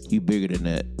 You bigger than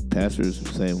that. Pastors,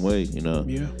 the same way, you know.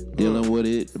 Yeah. Dealing with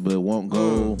it, but won't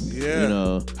go, you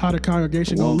know. How the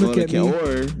congregation gonna look at me.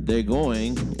 Or they're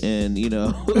going, and, you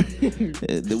know,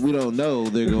 we don't know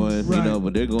they're going, you know,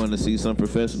 but they're going to see some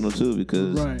professional, too,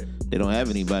 because they don't have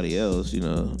anybody else, you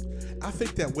know. I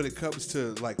think that when it comes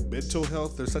to like mental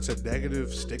health, there's such a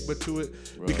negative stigma to it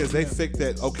because they think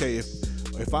that, okay,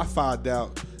 if I find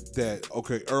out that,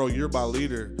 okay, Earl, you're my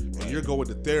leader and you're going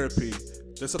to therapy,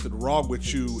 there's something wrong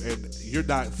with you and you're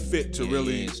not fit to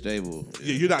really. You ain't stable.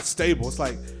 Yeah, you're not stable. It's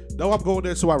like, no, I'm going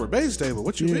there so I remain stable.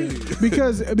 What you mean?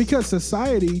 because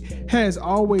society has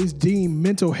always deemed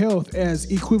mental health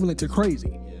as equivalent to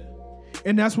crazy.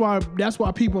 And that's why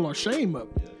people are ashamed of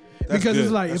it. Because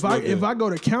good. it's like if I go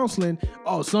to counseling,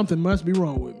 oh, something must be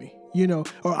wrong with me,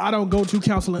 or I don't go to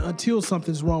counseling until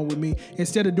something's wrong with me.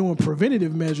 Instead of doing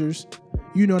preventative measures,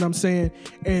 you know what I'm saying,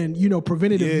 and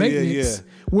preventative maintenance,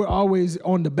 we're always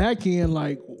on the back end.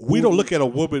 Like we don't look at a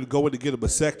woman going to get a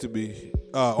vasectomy,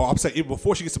 or I'm saying even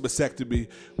before she gets a vasectomy,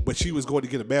 but she was going to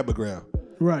get a mammogram.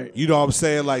 Right. You know what I'm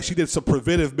saying? Like she did some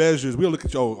preventive measures. We don't look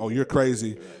at you, oh, you're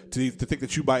crazy to think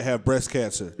that you might have breast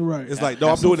cancer. Right. It's like, no,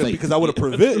 I'm doing it because I want to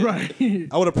prevent it. Right.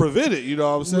 I want to prevent it. You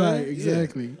know what I'm saying? Right.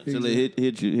 Exactly. Until it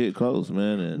hit close,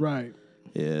 man. And right.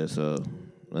 Yeah. So.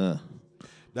 Now,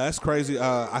 that's crazy.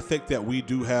 I think that we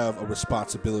do have a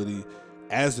responsibility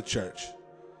as the church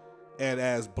and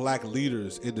as black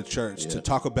leaders in the church to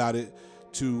talk about it,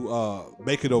 to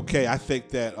make it okay. I think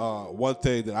that one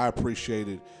thing that I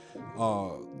appreciated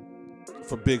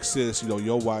for Big Sis,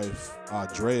 your wife,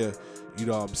 Drea, you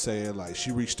know what I'm saying? Like,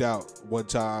 she reached out one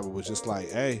time and was just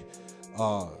like, hey,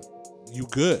 you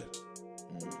good.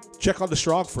 Check on the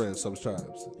strong friends sometimes.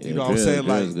 Yeah, you know what I'm saying?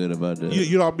 Like, good about that.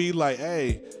 You know what I mean? Like,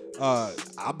 hey,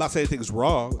 I'm not saying anything's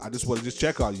wrong. I just want to just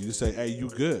check on you. Just say, hey, you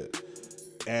good.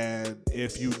 And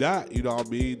if you not, you know what I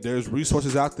mean, there's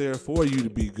resources out there for you to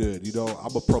be good.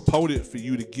 I'm a proponent for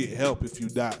you to get help if you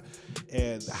not.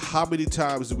 And how many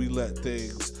times do we let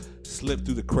things slip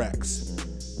through the cracks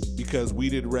because we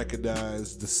didn't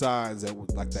recognize the signs that were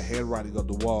like the handwriting on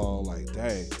the wall, like,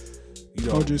 dang.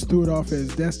 Or just threw it off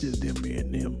as that's just them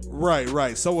being them.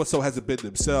 Right. So-and-so hasn't been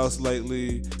themselves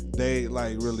lately. They ain't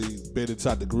like really been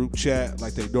inside the group chat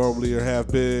like they normally have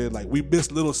been. Like, we miss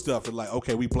little stuff and like,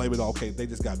 okay, we blame it on, okay, they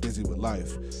just got busy with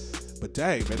life. But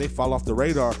dang, man, they fall off the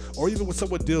radar. Or even when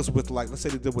someone deals with, like, let's say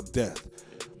they deal with death.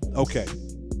 Okay.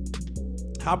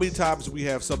 How many times do we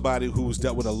have somebody who's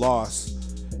dealt with a loss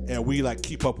and we like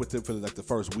keep up with them for like the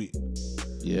first week?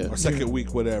 Yeah. Or second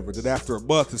week, whatever. Then after a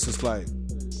month, it's just like,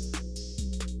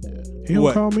 he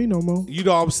don't call me no more. You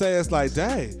know what I'm saying? It's like,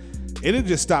 dang, it didn't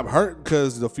just stop hurting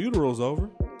because the funeral's over.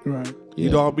 Right. You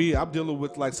know what I mean? I'm dealing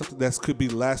with like something that could be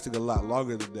lasting a lot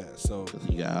longer than that. So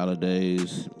you got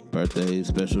holidays, birthdays,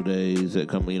 special days that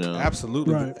come,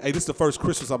 Absolutely. Right. Hey, this is the first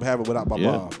Christmas I'm having without my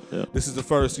mom. Yeah. This is the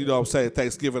first, you know what I'm saying,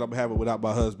 Thanksgiving I'm having without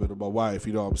my husband or my wife.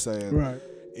 You know what I'm saying? Right.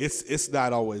 It's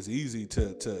not always easy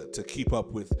to keep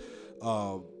up with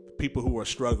people who are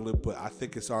struggling, but I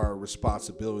think it's our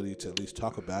responsibility to at least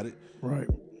talk about it. Right.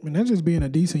 And that's just being a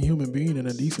decent human being and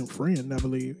a decent friend, I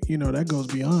believe. That goes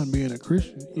beyond being a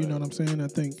Christian. You know what I'm saying? I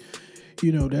think,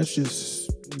 that's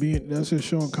just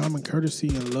showing common courtesy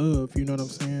and love. You know what I'm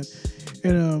saying?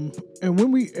 And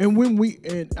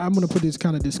I'm gonna put this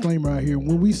kind of disclaimer out here.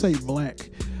 When we say black,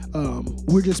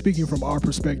 we're just speaking from our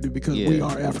perspective because we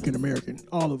are African American,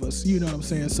 all of us. You know what I'm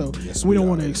saying? So we don't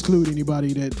want to exclude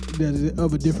anybody that is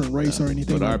of a different race or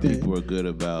anything like that. But our people are good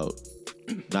about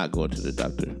not going to the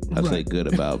doctor. I say good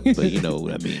about, but you know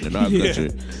what I mean. In our culture,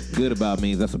 good about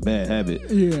means that's a bad habit.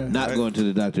 Yeah. Not going to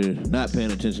the doctor, not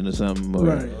paying attention to something, or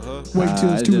wait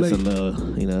till it's too late. Just a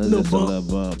little, it's just a little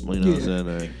bump. You know what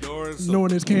I'm saying?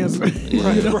 Knowing it's cancer,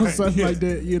 something like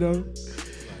that.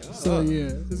 So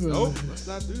nope, let's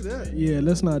not do that. Yeah,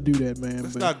 let's not do that, man.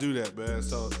 Let's not do that, man.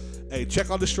 So, hey,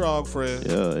 check on the strong friend.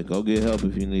 Yeah, go get help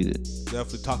if you need it.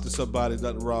 Definitely talk to somebody.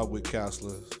 Nothing wrong with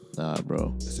counselors. Nah,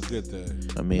 bro. It's a good thing.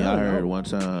 I mean, I heard one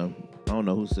time, I don't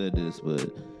know who said this,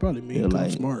 but probably me. I'm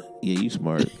smart. Yeah, you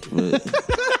smart. But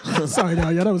sorry,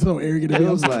 y'all. That was so arrogant. It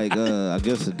was like, I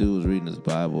guess the dude was reading his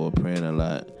Bible or praying a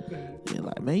lot. You're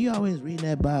like, man, you always reading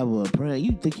that Bible or praying.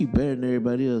 You think you better than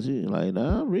everybody else. You're like,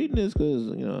 nah, I'm reading this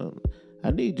because,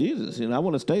 I need Jesus. I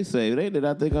want to stay saved. It ain't that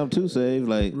I think I'm too saved.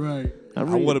 Like, right. I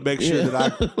want to make sure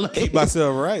that I keep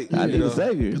myself right. I need a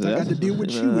savior. I got to deal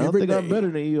with you I don't every think day. I'm better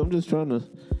than you. I'm just trying to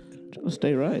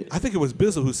stay right. I think it was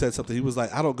Bizzle who said something. He was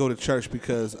like, I don't go to church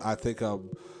because I think I'm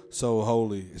so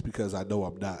holy. It's because I know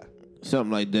I'm not.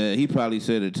 Something like that. He probably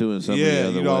said it too in some of the other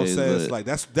ways. Yeah, you know what I'm saying? It's like,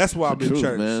 that's why I'm in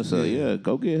church. Man. So,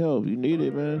 go get help. You need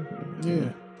it, man.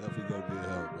 Yeah. Definitely go get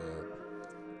help,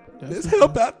 man. There's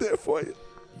help out there for you.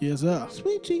 Yes, sir.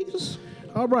 Sweet Jesus.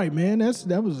 All right, man.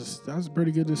 That was a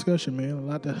pretty good discussion, man. A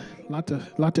lot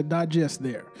to digest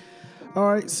there.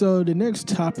 All right, so the next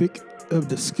topic of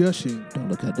discussion. Don't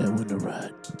look out that window,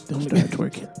 right? Don't start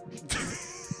twerking.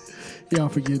 Y'all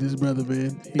forget this brother,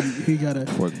 man. He got a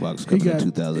Twerk box coming in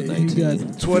 2019. He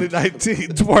got 2019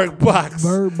 twerk box.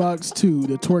 Bird Box 2,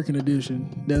 the twerking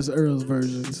edition. That's Earl's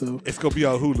version. So It's gonna be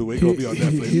on Hulu. It's gonna be on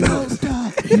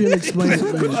Netflix. He'll explain it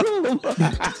later.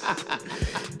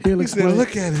 He'll He said, explain.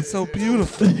 "Look at it, it's so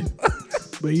beautiful."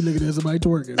 But he looking at somebody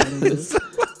twerking. I don't know.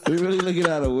 We really looking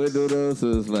out a window though,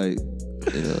 so it's like,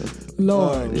 you know.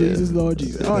 Lord Jesus, Lord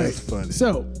Jesus. All right. That's funny.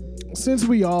 So, since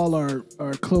we all are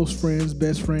close friends,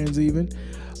 best friends even,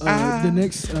 the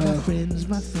next Friends,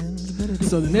 my friends, better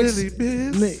so the next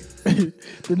Really, miss?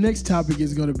 the next topic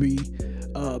is going to be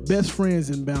best friends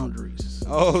and boundaries.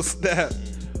 Oh snap!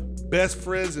 Best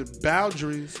friends and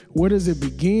boundaries. Where does it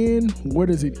begin? Where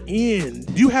does it end?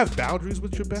 Do you have boundaries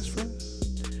with your best friend?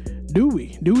 Do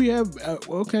we? Do we have?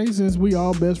 Okay, since we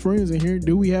all best friends in here,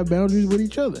 do we have boundaries with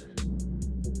each other?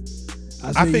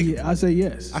 I say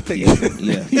yes. I think yeah.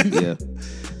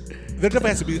 there definitely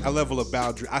has to be a level of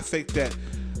boundary. I think that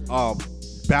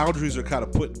boundaries are kind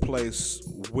of put in place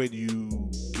when you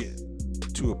get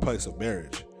to a place of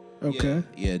marriage. Okay.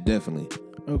 Yeah, definitely.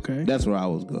 Okay. That's where I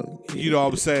was going. You know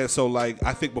what I'm saying? So like,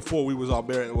 I think before we was all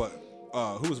married, what?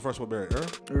 Who was the first one married? Earl?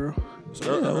 Earl.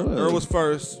 So Earl was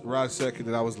first, Rod second,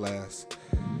 and I was last.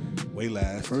 Way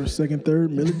last. First, second,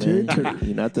 third, military third.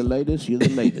 You're not the latest, you're the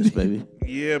latest, baby.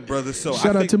 Yeah, brother. So Shout I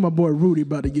out think, to my boy Rudy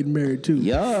about to get married too.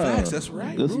 Yeah. Facts, that's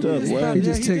right. Good Rudy stuff. is Wow. proud. He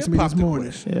just Yeah, texted did me pop this the morning.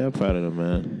 question. Yeah, I'm proud of them,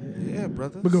 man. Yeah,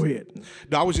 brother. But go ahead.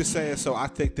 No, I was just saying. So I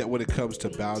think that when it comes to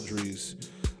boundaries,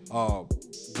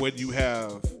 when you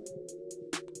have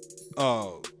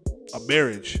a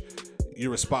marriage,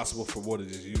 you're responsible for what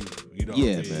it is you. You know what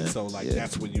I mean? man. So like Yeah.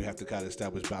 that's when you have to kind of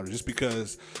establish boundaries. Just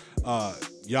because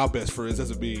y'all best friends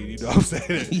doesn't mean, you know what I'm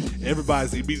saying,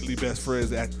 everybody's immediately best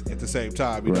friends at the same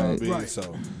time. You know what I mean? Right.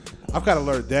 So I've kind of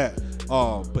learned that.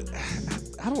 But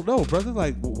I don't know, brother.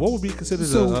 Like, what would be considered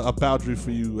a boundary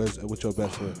for you with your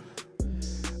best friend?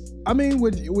 I mean,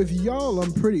 with y'all,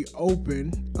 I'm pretty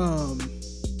open.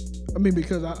 I mean,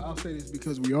 because I'll say this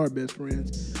because we are best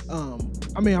friends.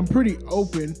 I mean, I'm pretty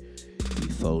open. He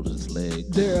folds his legs.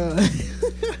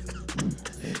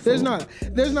 There's not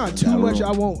too much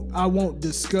I won't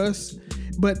discuss,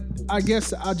 but I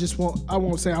guess I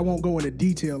won't say I won't go into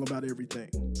detail about everything.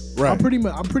 Right. I'm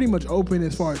pretty much open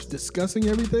as far as discussing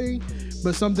everything,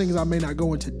 but some things I may not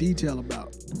go into detail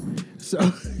about. So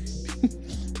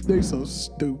they're so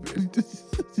stupid.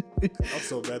 I'm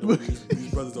so mad at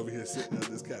these brothers over here sitting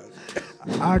on this couch.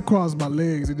 I cross my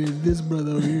legs, and then this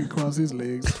brother over here cross his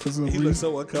legs for some He reason. looks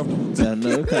so uncomfortable. I know,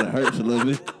 it kind of hurts a little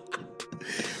bit.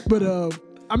 But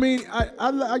I mean,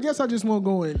 I guess I just won't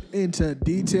go into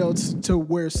details to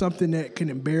where something that can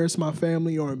embarrass my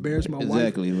family or embarrass my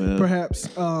Exactly, wife, man. perhaps,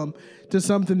 to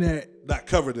something that Not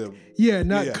cover them.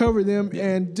 not cover them,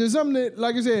 and to something that,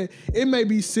 like I said, it may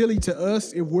be silly to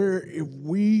us if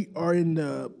we are in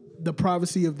the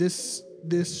privacy of this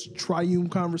triune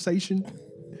conversation.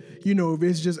 You know, if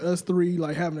it's just us three,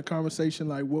 like having a conversation,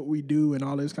 like what we do and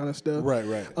all this kind of stuff. Right.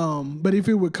 But if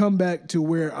it would come back to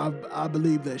where I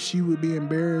believe that she would be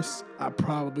embarrassed, I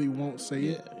probably won't say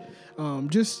it.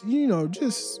 And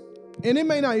it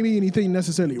may not be anything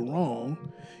necessarily wrong.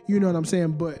 You know what I'm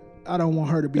saying? But I don't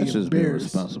want her to be That's just being embarrassed.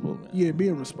 responsible, man. Yeah,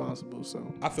 being responsible.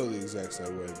 So I feel the exact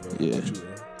same way, bro. Yeah. What about you,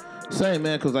 bro? Same,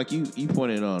 man, because like you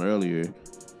pointed on earlier,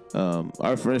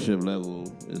 our friendship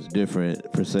level is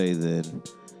different per se than,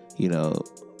 you know,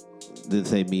 than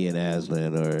say me and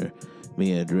Aslan or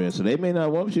me and Dre. So she may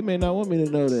not want me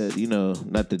to know that, you know,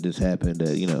 not that this happened,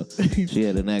 that, you know, she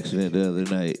had an accident the other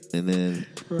night, and then,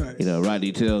 right. you know,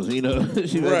 Rodney tells me, you know,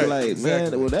 she was Right, like,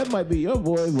 exactly. man, well, that might be your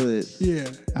boy, but yeah,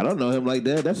 I don't know him like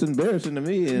that. That's embarrassing to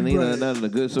me, and, you know, Right. not in a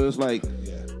good. So it's like,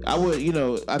 I would, you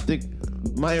know, I think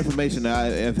my information that I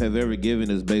have ever given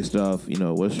is based off, you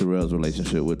know, what's Sherelle's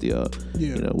relationship with y'all?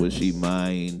 Yeah. You know, would she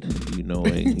mind, you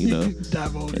knowing, you know?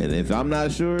 Divulge. And if I'm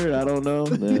not sure, I don't know,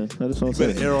 man, I just don't say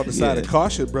Better it. err on the side Yeah. of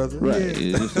caution, brother. Right. Yeah.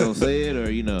 You just don't say it,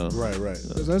 or, you know. Right.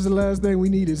 'Cause that's the last thing we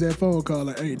need is that phone call.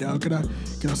 Like, hey, dog, can I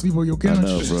sleep on your I couch?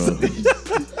 know, bro.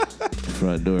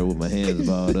 Front door with my hands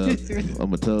balled up on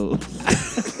my toes.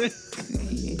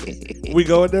 We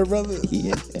going there, brother?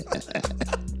 Yeah.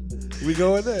 We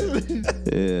going there?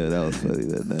 Yeah, that was funny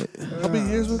that night. How many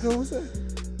years ago was that?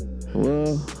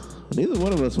 Well, neither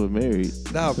one of us were married.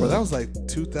 Nah, bro, that was like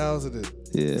 2007?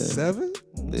 Yeah.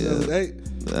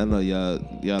 2008? I know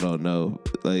y'all don't know.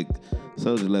 Like,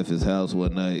 Soldier left his house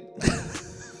one night.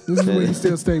 This is where he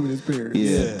still stay with his parents.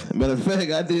 Yeah. Matter of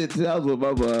fact, I did too. I was with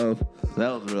my mom.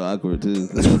 That was real awkward too.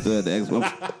 I still had to ask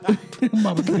my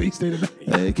Mama, can he stay tonight?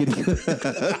 hey, can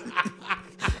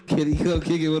he come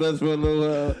kick it with us for a little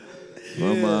while?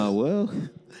 My mom, well,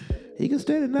 he can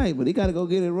stay tonight, but he got to go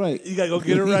get it right. You got to go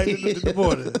get it right in the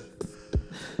morning.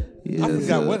 Yeah, I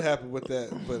forgot what happened with that,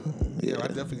 but I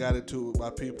definitely got into it with my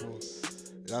people.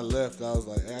 And I left. I was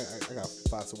like, I got to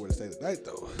find somewhere to stay tonight,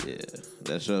 though. Yeah,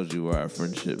 that shows you where our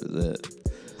friendship is at.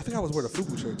 I think I was wearing a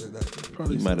FUBU shirt that night.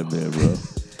 Probably you might have been, bro.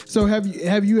 So have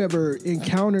you ever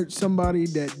encountered somebody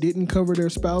that didn't cover their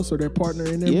spouse or their partner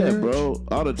in their marriage? Yeah, bro,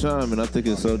 all the time, and I think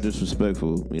it's so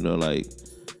disrespectful. You know, like,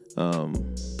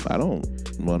 I don't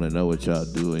want to know what y'all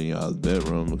do in y'all's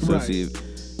bedroom, especially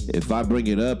if I bring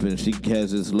it up and she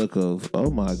has this look of, oh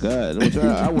my God, which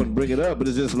I wouldn't bring it up, but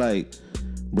it's just like,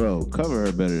 bro, cover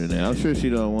her better than that. I'm sure she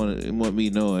don't want me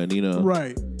knowing, you know.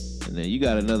 Right. And then you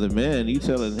got another man, you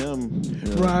telling him.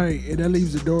 You know, right, and that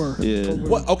leaves the door. Yeah.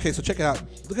 What? Okay, so check it out.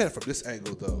 Look at it from this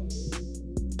angle, though.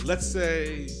 Let's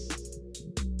say,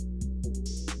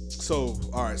 so,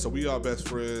 all right, so we are best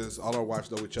friends. All our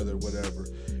wives know each other, whatever.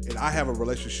 And I have a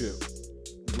relationship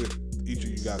with each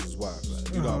of you guys' wives.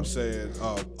 You know what I'm saying?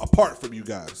 Apart from you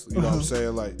guys. You know what I'm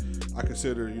saying? Like, I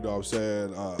consider, you know what I'm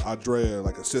saying, Andrea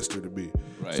like a sister to me.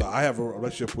 Right. So I have a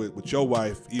relationship with your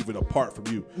wife even apart from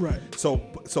you. Right. So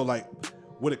like,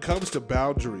 when it comes to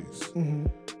boundaries,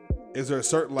 is there a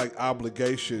certain like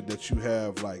obligation that you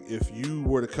have? Like, if you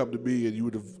were to come to me and you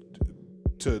were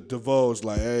to divulge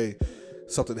like, hey,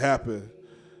 something happened,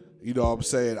 you know what I'm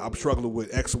saying, I'm struggling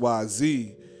with X, Y,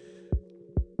 Z,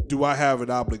 do I have an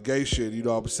obligation, you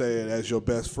know what I'm saying, as your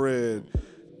best friend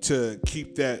to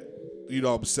keep that, you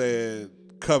know what I'm saying,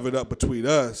 covered up between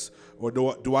us? Or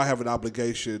do I have an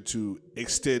obligation to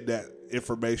extend that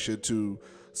information to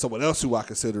someone else who I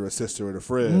consider a sister and a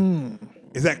friend?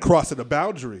 Is that crossing the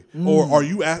boundary? Or are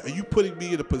you putting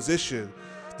me in a position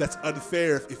that's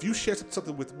unfair if you share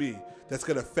something with me that's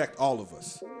going to affect all of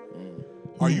us?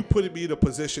 Are you putting me in a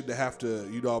position to have to,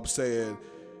 you know what I'm saying,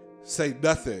 say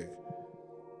nothing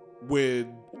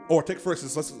when, or take for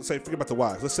instance, let's say, forget about the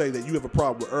wives. Let's say that you have a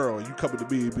problem with Earl and you come to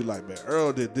me and be like, man,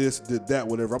 Earl did this, did that,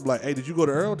 whatever. I'm like, hey, did you go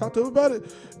to Earl and talk to him about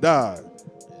it? Nah.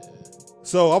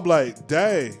 So I'm like,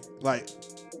 dang, like,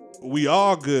 we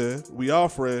all good. We all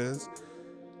friends.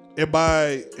 Am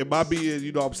I being,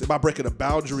 you know what I'm saying, am I breaking a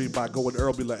boundary by going to Earl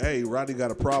and be like, hey, Rodney got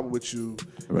a problem with you.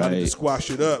 I need to squash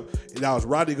it up. And now is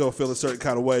Rodney going to feel a certain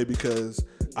kind of way because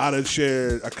I done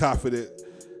shared a confident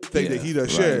thing that he done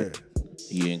shared?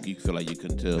 You feel like you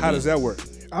couldn't tell. How does that work?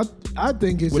 I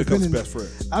think it's when it comes depending. to best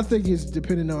friends, I think it's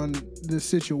depending on the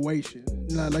situation.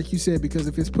 Like you said, because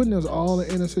if it's putting us all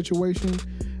in a situation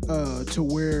to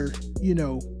where, you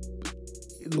know,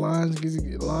 lines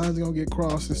gonna get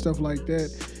crossed and stuff like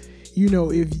that. You know,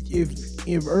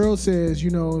 if Earl says,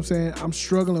 you know what I'm saying, I'm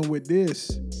struggling with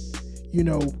this, you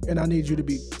know, and I need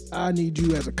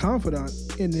you as a confidant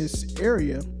in this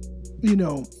area, you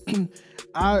know,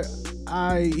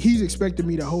 he's expecting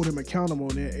me to hold him accountable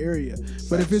in that area.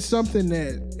 But if it's something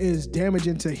that is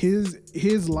damaging to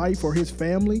his life or his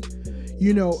family,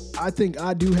 you know, I think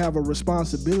I do have a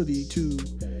responsibility to,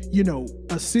 you know,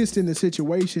 assist in the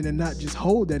situation and not just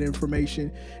hold that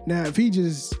information. Now, if he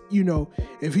just, you know,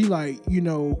 if he like, you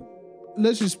know,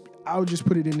 I'll just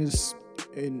put it in this,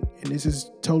 and this is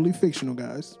totally fictional,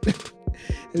 guys.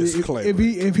 Disclaimer.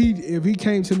 If he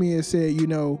came to me and said, you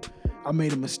know, I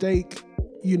made a mistake,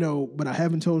 you know, but I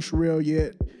haven't told Sherelle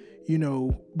yet, you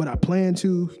know, but I plan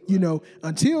to, you know,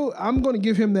 until I'm going to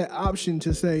give him that option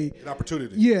to say, an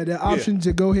opportunity. Yeah, the option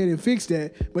to go ahead and fix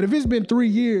that. But if it's been 3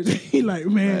 years, he like,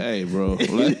 man, hey, bro,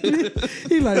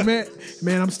 he like, man,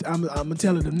 I'm gonna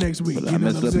tell it the next week. I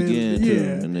messed up again,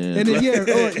 yeah, too, and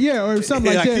then or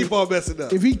something like that. Keep on messing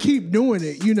up. If he keep doing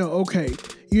it, you know, okay.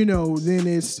 You know,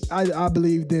 then I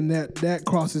believe then that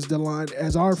crosses the line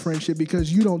as our friendship,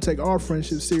 because you don't take our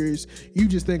friendship serious. You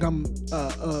just think I'm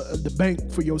the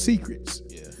bank for your secrets.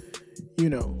 Yeah. You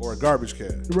know. Or a garbage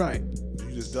can. Right.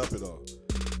 You just dump it all.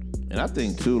 And I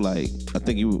think too, like,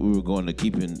 we were going to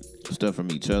keeping stuff from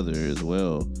each other as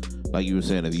well. Like you were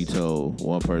saying, if you told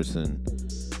one person,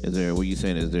 is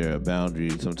there a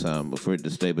boundary sometime for it to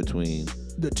stay between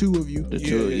the two of you?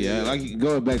 Yeah. Like,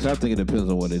 going back, so I think it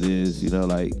depends on what it is. You know,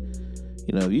 like,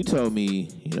 you know, if you told me,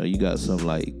 you know, you got some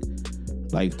like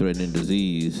life-threatening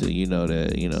disease, and you know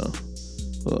that, you know,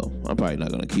 well, I'm probably not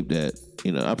gonna keep that.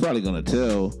 You know, I'm probably gonna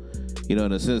tell, you know,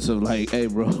 in the sense of like, hey,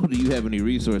 bro, do you have any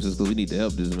resources? Because we need to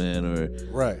help this man, or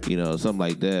you know, something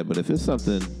like that. But if it's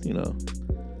something, you know,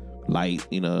 light,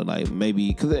 you know, like maybe,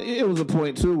 because it was a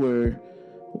point too where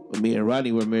me and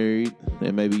Rodney were married,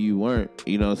 and maybe you weren't,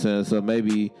 you know what I'm saying? So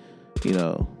maybe, you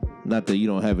know, not that you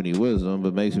don't have any wisdom,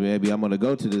 but makes me maybe I'm gonna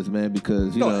go to this man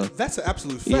because you know that's an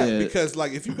absolute fact. Because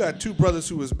like if you got two brothers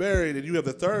who was married and you have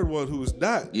the third one who is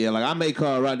not, like I may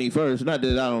call Rodney first. Not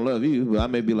that I don't love you, but I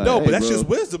may be like, no, hey, but that's bro. just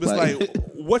wisdom. It's like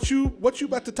what you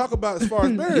about to talk about as far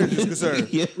as marriage is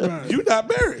concerned. You not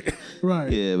married,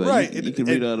 right? Yeah, but you can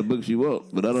read all the books you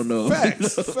want, but I don't know.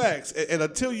 Facts. And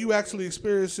until you actually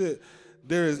experience it,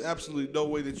 there is absolutely no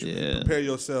way that you can prepare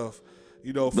yourself,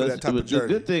 for that type of journey.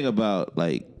 The good thing about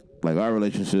like our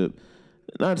relationship,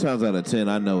 9 times out of 10,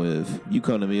 I know if you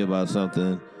come to me about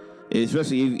something,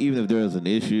 especially even if there is an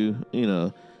issue,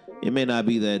 it may not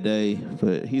be that day,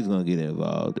 but he's gonna get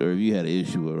involved. Or if you had an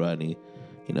issue with Rodney,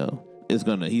 he's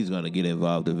gonna get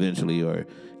involved eventually, or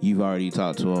you've already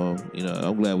talked to him.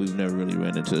 I'm glad we've never really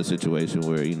ran into a situation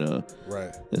where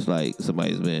right. It's like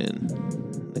somebody's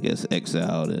been, I guess,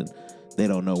 exiled and they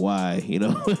don't know why,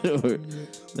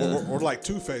 or like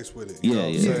Two-Face with it. Yeah.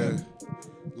 Saying?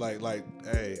 Like,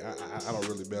 hey, I don't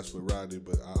really mess with Rodney,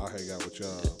 but I'll hang out with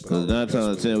y'all. Because 9 times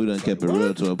out of 10, we done kept it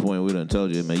real to a point we done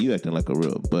told you, man, you acting like a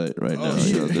real butt right now.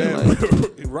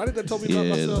 Rodney done told me about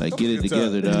myself. Like, get it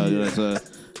together, dog. So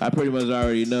I pretty much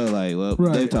already know,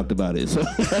 they've talked about it. So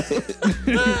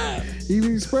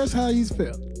he expressed how he's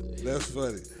felt. That's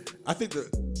funny. I think the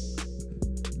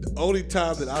only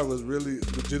time that I was really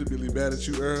legitimately mad at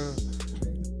you, Earl,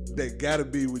 that gotta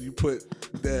be when you put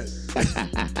that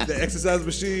exercise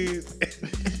machine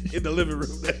in the living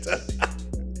room that time.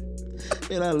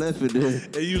 And I left it there.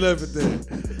 And you left it there.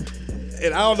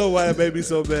 And I don't know why it made me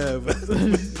so mad, but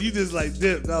you just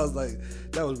dipped. I was like,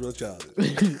 that was real childish.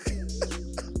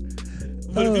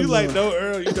 But if you know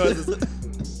Earl,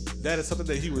 that is something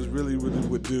that he was really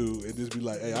would do, and just be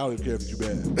like, hey, I don't even care if you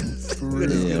mad. For real.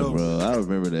 Yeah, bro. I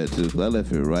remember that too, because I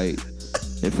left it right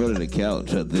in front of the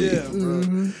couch, I think. Yeah, bro.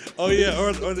 Mm-hmm. Oh, yeah,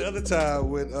 or the other time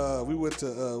when we went to,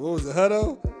 what was it,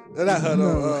 Hutto? Not Hutto.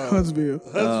 No,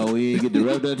 Huntsville. We didn't get to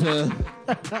rub that time?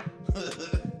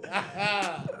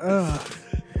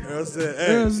 Earl said,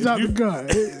 hey, stop the gun.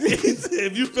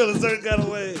 If you feel a certain kind of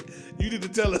way, you need to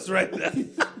tell us right now.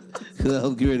 Because I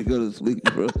was getting ready to go to sleep,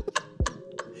 bro.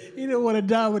 He didn't want to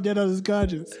die with that on his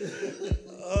conscience.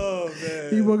 Oh,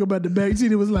 man. He woke up at the back seat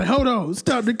and was like, hold on,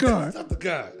 stop the car. Stop the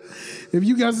car. If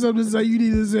you got something to say, you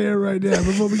need to say it right now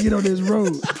before we get on this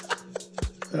road.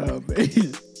 Oh,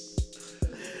 man.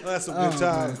 That's some good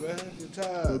times, man. Good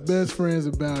times. Best friends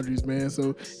and boundaries, man.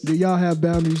 So, do y'all have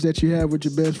boundaries that you have with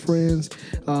your best friends?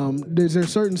 Is there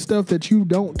certain stuff that you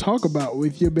don't talk about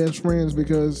with your best friends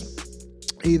because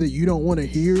either you don't want to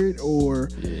hear it, or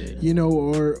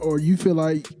or you feel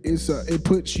like it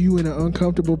puts you in an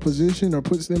uncomfortable position, or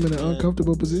puts them in an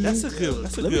uncomfortable position? That's a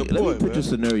good point. Let me put your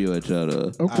scenario at y'all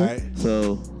though. Okay. All right.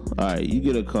 So, all right, you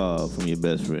get a call from your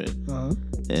best friend,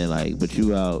 and but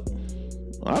you out.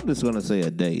 I'm just gonna say a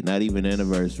date, not even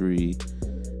anniversary,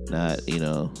 not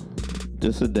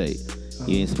just a date.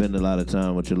 You ain't spending a lot of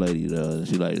time with your lady though, and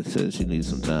she says she needs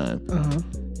some time.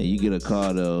 And you get a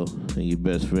call though, and your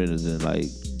best friend is in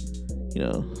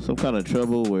some kind of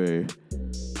trouble where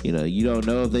you don't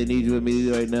know if they need you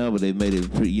immediately right now, but they made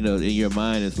it in your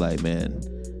mind it's like, man,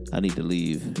 I need to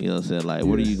leave. You know what I'm saying?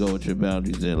 Where do you go with your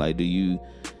boundaries? And do you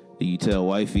tell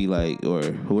wifey or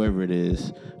whoever it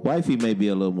is? Wifey may be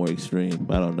a little more extreme.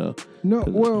 I don't know. No,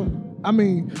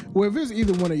 if it's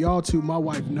either one of y'all two, my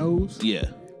wife knows. Yeah.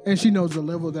 And she knows the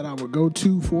level that I would go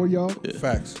to for y'all. Yeah.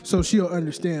 Facts. So she'll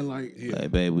understand,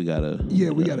 babe, we gotta.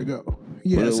 Yeah, we gotta go.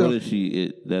 Yeah. What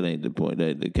if that ain't the point? That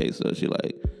ain't the case. So she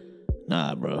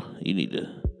nah, bro, you need to.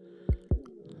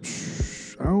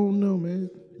 I don't know, man.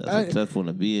 That's a tough one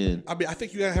to be in. I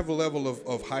think you gotta have a level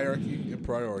of hierarchy and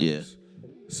priorities. Yeah.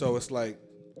 So it's I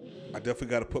definitely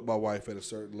got to put my wife at a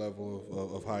certain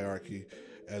level of hierarchy,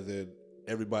 and then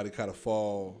everybody kind of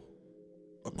fall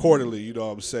accordingly, you know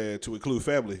what I'm saying, to include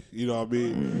family, you know what I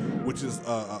mean, which is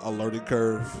a learning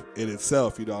curve in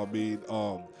itself, you know what I mean.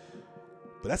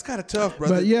 But that's kind of tough,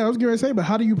 brother. But yeah, I was going to say, but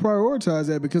how do you prioritize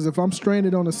that? Because if I'm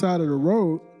stranded on the side of the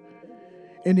road,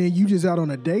 and then you just out on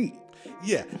a date.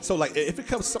 Yeah, so if it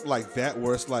comes something like that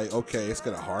where it's okay, it's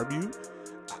going to harm you,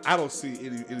 I don't see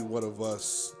any one of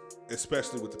us,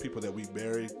 especially with the people that we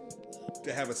married,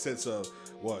 to have a sense of,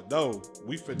 well, no,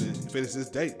 we finish this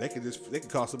date. They can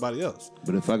call somebody else.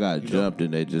 But if I got jumped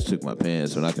and they just took my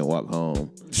pants and I can walk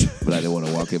home, but I didn't want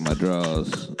to walk in my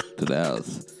drawers to the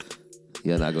house,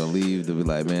 you're not gonna leave to be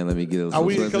like, man, let me get those. Are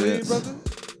we in Khalid, brother?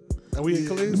 Are we in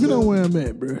Khalid? Depending on where I'm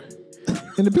at, bro,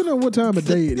 and depending on what time of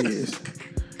day it is.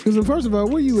 Because first of all,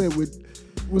 where you at with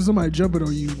somebody jumping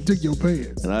on you, took your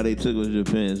pants? And all they took was your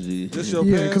pants, G. Just your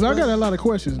pants? Yeah, because I got a lot of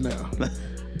questions now.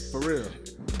 For real.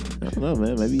 I don't know,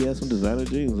 man. Maybe you had some designer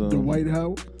jeans on. The White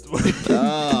House.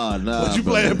 Oh, no. Was you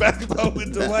playing basketball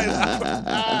with Dwight?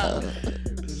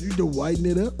 You to whiten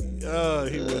it up? Oh,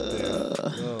 he went there.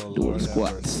 Oh, Doing Lord,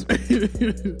 squats. not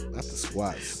the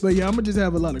squats. But yeah, I'm gonna just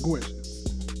have a lot of questions.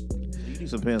 You need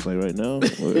some pants like right now?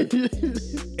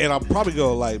 And I'm probably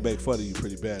gonna like make fun of you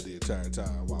pretty bad the entire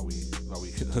time while we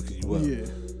hooking you up. Yeah.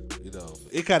 You know,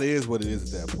 it kind of is what it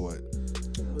is at that point.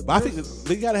 But I think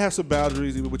they gotta have some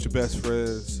boundaries even with your best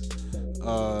friends.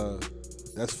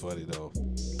 That's funny though.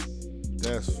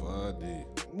 That's funny.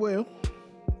 Well,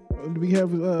 do we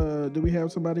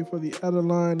have somebody for the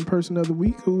Adeline person of the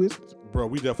week? Who is it? Bro,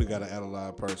 we definitely got an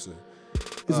Adeline person.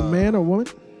 Is it a man or woman?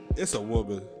 It's a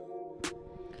woman.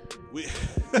 We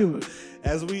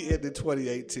as we ended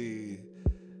 2018.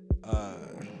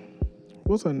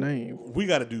 What's her name? We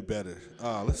got to do better.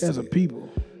 Let's As see. a people.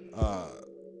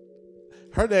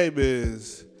 Her name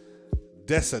is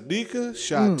Desanika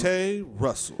Shantae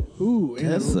Russell. Ooh,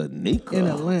 That's a Nika. in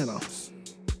Atlanta.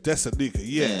 Desanika,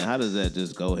 yeah. Man, how does that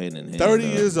just go hand in hand? 30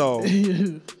 years old.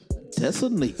 That's a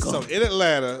Nika. So in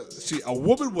Atlanta, a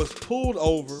woman was pulled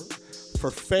over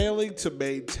for failing to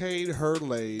maintain her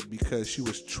lane because she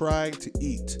was trying to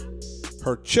eat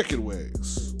her chicken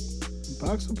wings.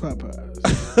 Box of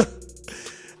Popeyes.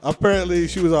 Apparently,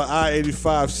 she was on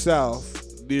I-85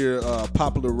 South near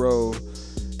Poplar Road,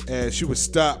 and she was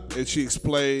stopped, and she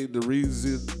explained the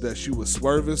reason that she was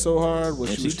swerving so hard. Was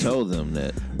And she she was told them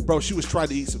that. bro, she was trying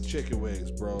to eat some chicken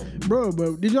wings, bro. Bro,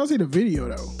 but did y'all see the video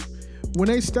though? When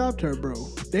they stopped her, bro,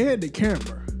 they had the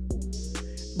camera.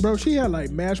 Bro, she had like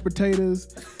mashed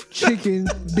potatoes, chicken,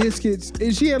 biscuits,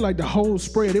 and she had like the whole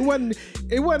spread. It wasn't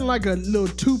like a little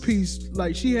 2-piece.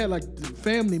 Like she had like the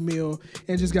family meal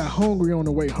and just got hungry on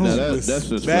the way home. Now that's just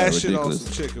flat Mashing on ridiculous.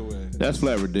 some chicken wings. That's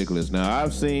flat ridiculous. Now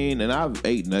I've seen and I've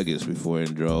ate nuggets before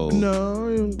and drove.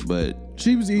 No, But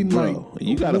she was eating bro, like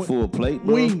you got a full plate,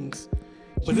 bro. wings.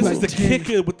 But She this was is the like 10.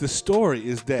 kicker with the story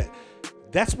is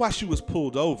that's why she was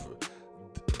pulled over.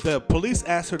 The police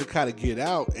asked her to kind of get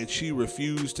out, and she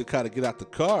refused to kind of get out the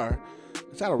car,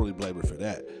 which I don't really blame her for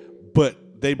that. But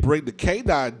they bring the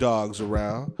canine dogs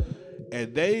around,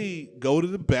 and they go to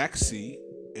the back seat,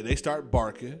 and they start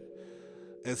barking.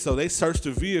 And so they search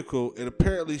the vehicle, and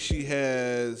apparently she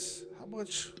has, how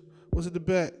much was in the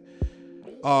back?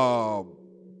 Oh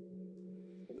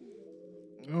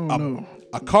no.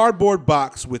 A cardboard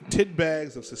box with 10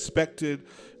 bags of suspected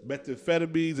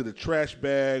methamphetamines and a trash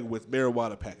bag with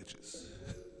marijuana packages.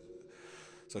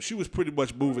 So she was pretty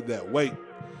much moving that weight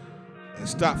and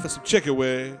stopped for some chicken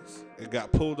wings and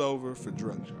got pulled over for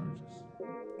drug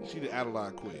charges. She the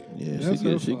Adeline queen. Yeah, That's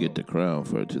her she fault. get the crown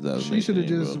for 2018. She should have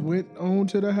just bro. went on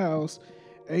to the house,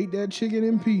 ate that chicken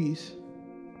in peace.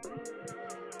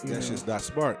 That's just not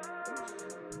smart.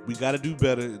 We got to do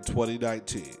better in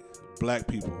 2019. Black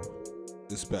people,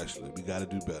 especially, we got to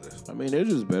do better. I mean, there's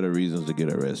just better reasons to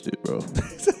get arrested, bro.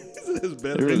 There's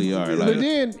better They really reasons are. to do Like, But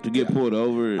then- to get pulled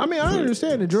over. I mean, I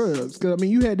understand the drugs, because, I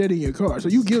mean, you had that in your car, so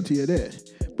you guilty of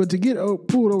that. But to get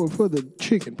pulled over for the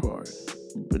chicken part.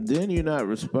 But then you're not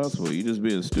responsible. You're just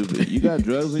being stupid. You got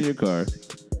drugs in your car,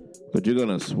 but you're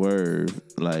gonna swerve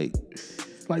like,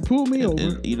 Like, pull me over.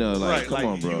 and, you know, like, Right, come like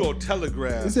on, you bro. gonna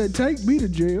telegraph. It said, take me to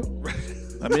jail.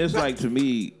 I mean, it's like, to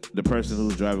me, the person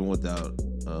who's driving without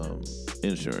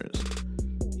insurance.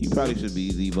 You probably should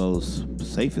be the most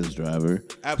safest driver.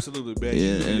 Absolutely, man.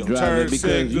 And You driving turn because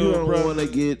signal, you don't bro. want to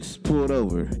get pulled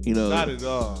over. You know, Not at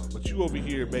all. But you over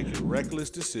here making reckless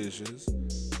decisions.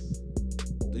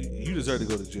 You deserve to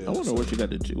go to jail. I wonder what you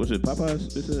got to. Was it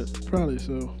Popeyes? Is it? Probably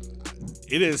so.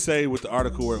 It didn't say with the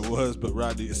article where it was, but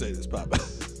Rodney did say this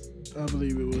Popeye. I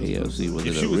believe it was. KFC. Was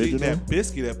If it she was eating original? that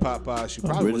biscuit at Popeye, she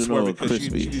probably was Original swerving or because she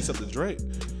crispy? needs something to drink.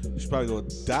 She's probably gonna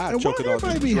die And why choking on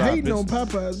everybody these be dry hating on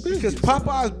biscuits. Popeye's Because biscuits?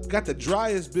 Popeye's got the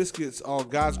driest biscuits on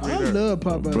God's green I earth. love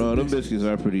Popeye's Bro, them biscuits. biscuits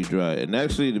are pretty dry. And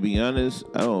actually, to be honest,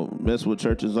 I don't mess with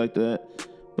churches like that.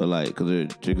 But like, because their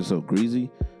chicken's so greasy.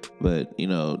 But, you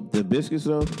know, the biscuits,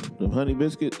 though, them honey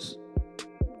biscuits,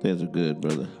 those are good,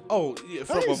 brother. Oh, yeah, I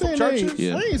from, ain't from saying churches? they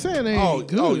ain't, I ain't saying they ain't Oh,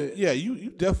 good. yeah, you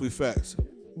definitely facts.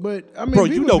 But, I mean, Bro,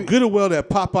 you people know good and well that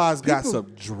Popeyes got people-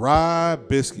 some dry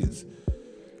biscuits.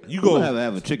 You We're go going to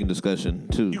have a chicken discussion,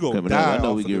 too, You gonna coming die up. I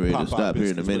know off we of get them ready to Popeye stop here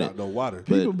in a biscuits minute. without no water.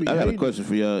 But People be I got a hating. question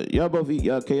for y'all. Y'all both eat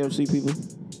y'all KFC people?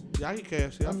 Yeah, I eat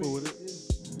KFC. I fool with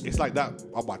it. It's like not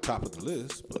on my top of the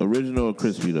list, but Original or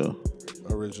crispy, though?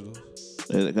 original.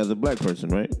 As a black person,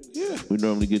 right? Yeah. We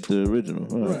normally get the original.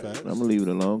 All right. Facts. I'm going to leave it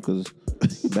alone because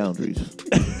boundaries.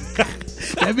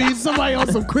 That means somebody on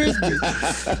some crispy.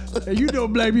 And you know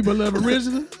black people love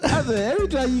original. I said, every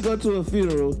time you go to a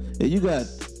funeral and you got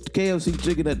KFC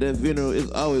chicken at that funeral,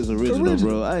 it's always original,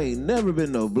 Original. bro. I ain't never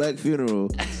been no black funeral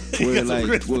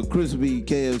with crispy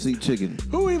KFC chicken.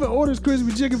 Who even orders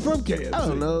crispy chicken from KFC? I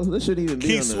don't know. This shouldn't even be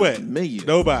Keith on Sweat. the menu.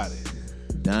 Nobody.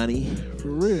 Donnie. For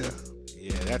real.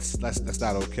 Yeah, that's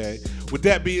not okay. With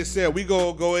that being said, we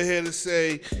gonna go ahead and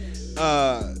say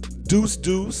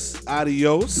deuce,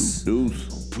 adios.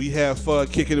 Deuce. We have fun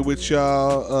kicking it with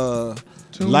y'all.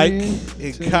 Like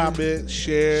and comment,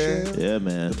 share Yeah,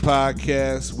 man. the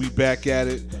podcast. We back at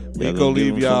it. We Yeah, gonna gonna give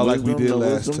leave them y'all some like we wisdom, did no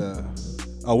last wisdom? time.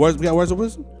 Oh, we got words of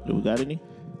wisdom? Do we got any?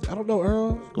 I don't know,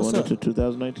 Earl. What's Going up? into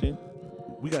 2019?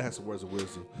 We gotta have some words of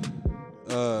wisdom.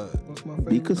 What's my favorite?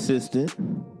 Be consistent.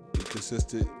 Be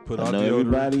consistent. Put I on know deodorant.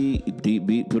 everybody deep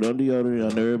beat. Put on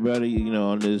deodorant. I know everybody.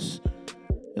 On this,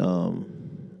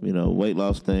 weight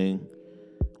loss thing.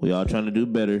 We all trying to do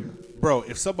better. Bro,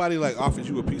 if somebody like offers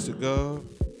you a piece of gum,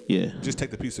 Yeah. just take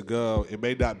the piece of gum. It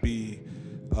may not be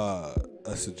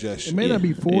a suggestion. It may not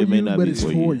be for It may you, not but be it's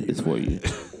for you. It's for you.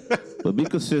 But be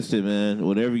consistent, man.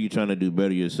 Whatever you're trying to do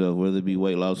better yourself, whether it be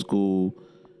weight loss, school,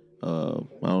 I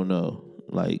don't know.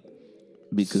 Like,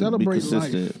 be Celebrate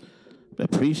consistent. life.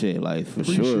 Appreciate life for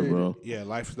Appreciate sure, it. bro. Yeah,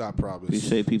 life's not promised.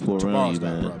 Appreciate people around Tomorrow's you,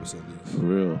 not man. promised, at least. For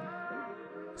real.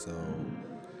 So,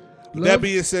 with that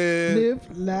being said,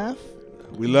 Live, laugh.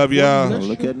 we love y'all. Don't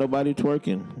look at nobody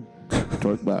twerking.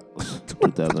 Twerk box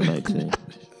 2019.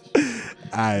 All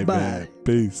right, Bye. man.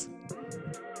 Peace.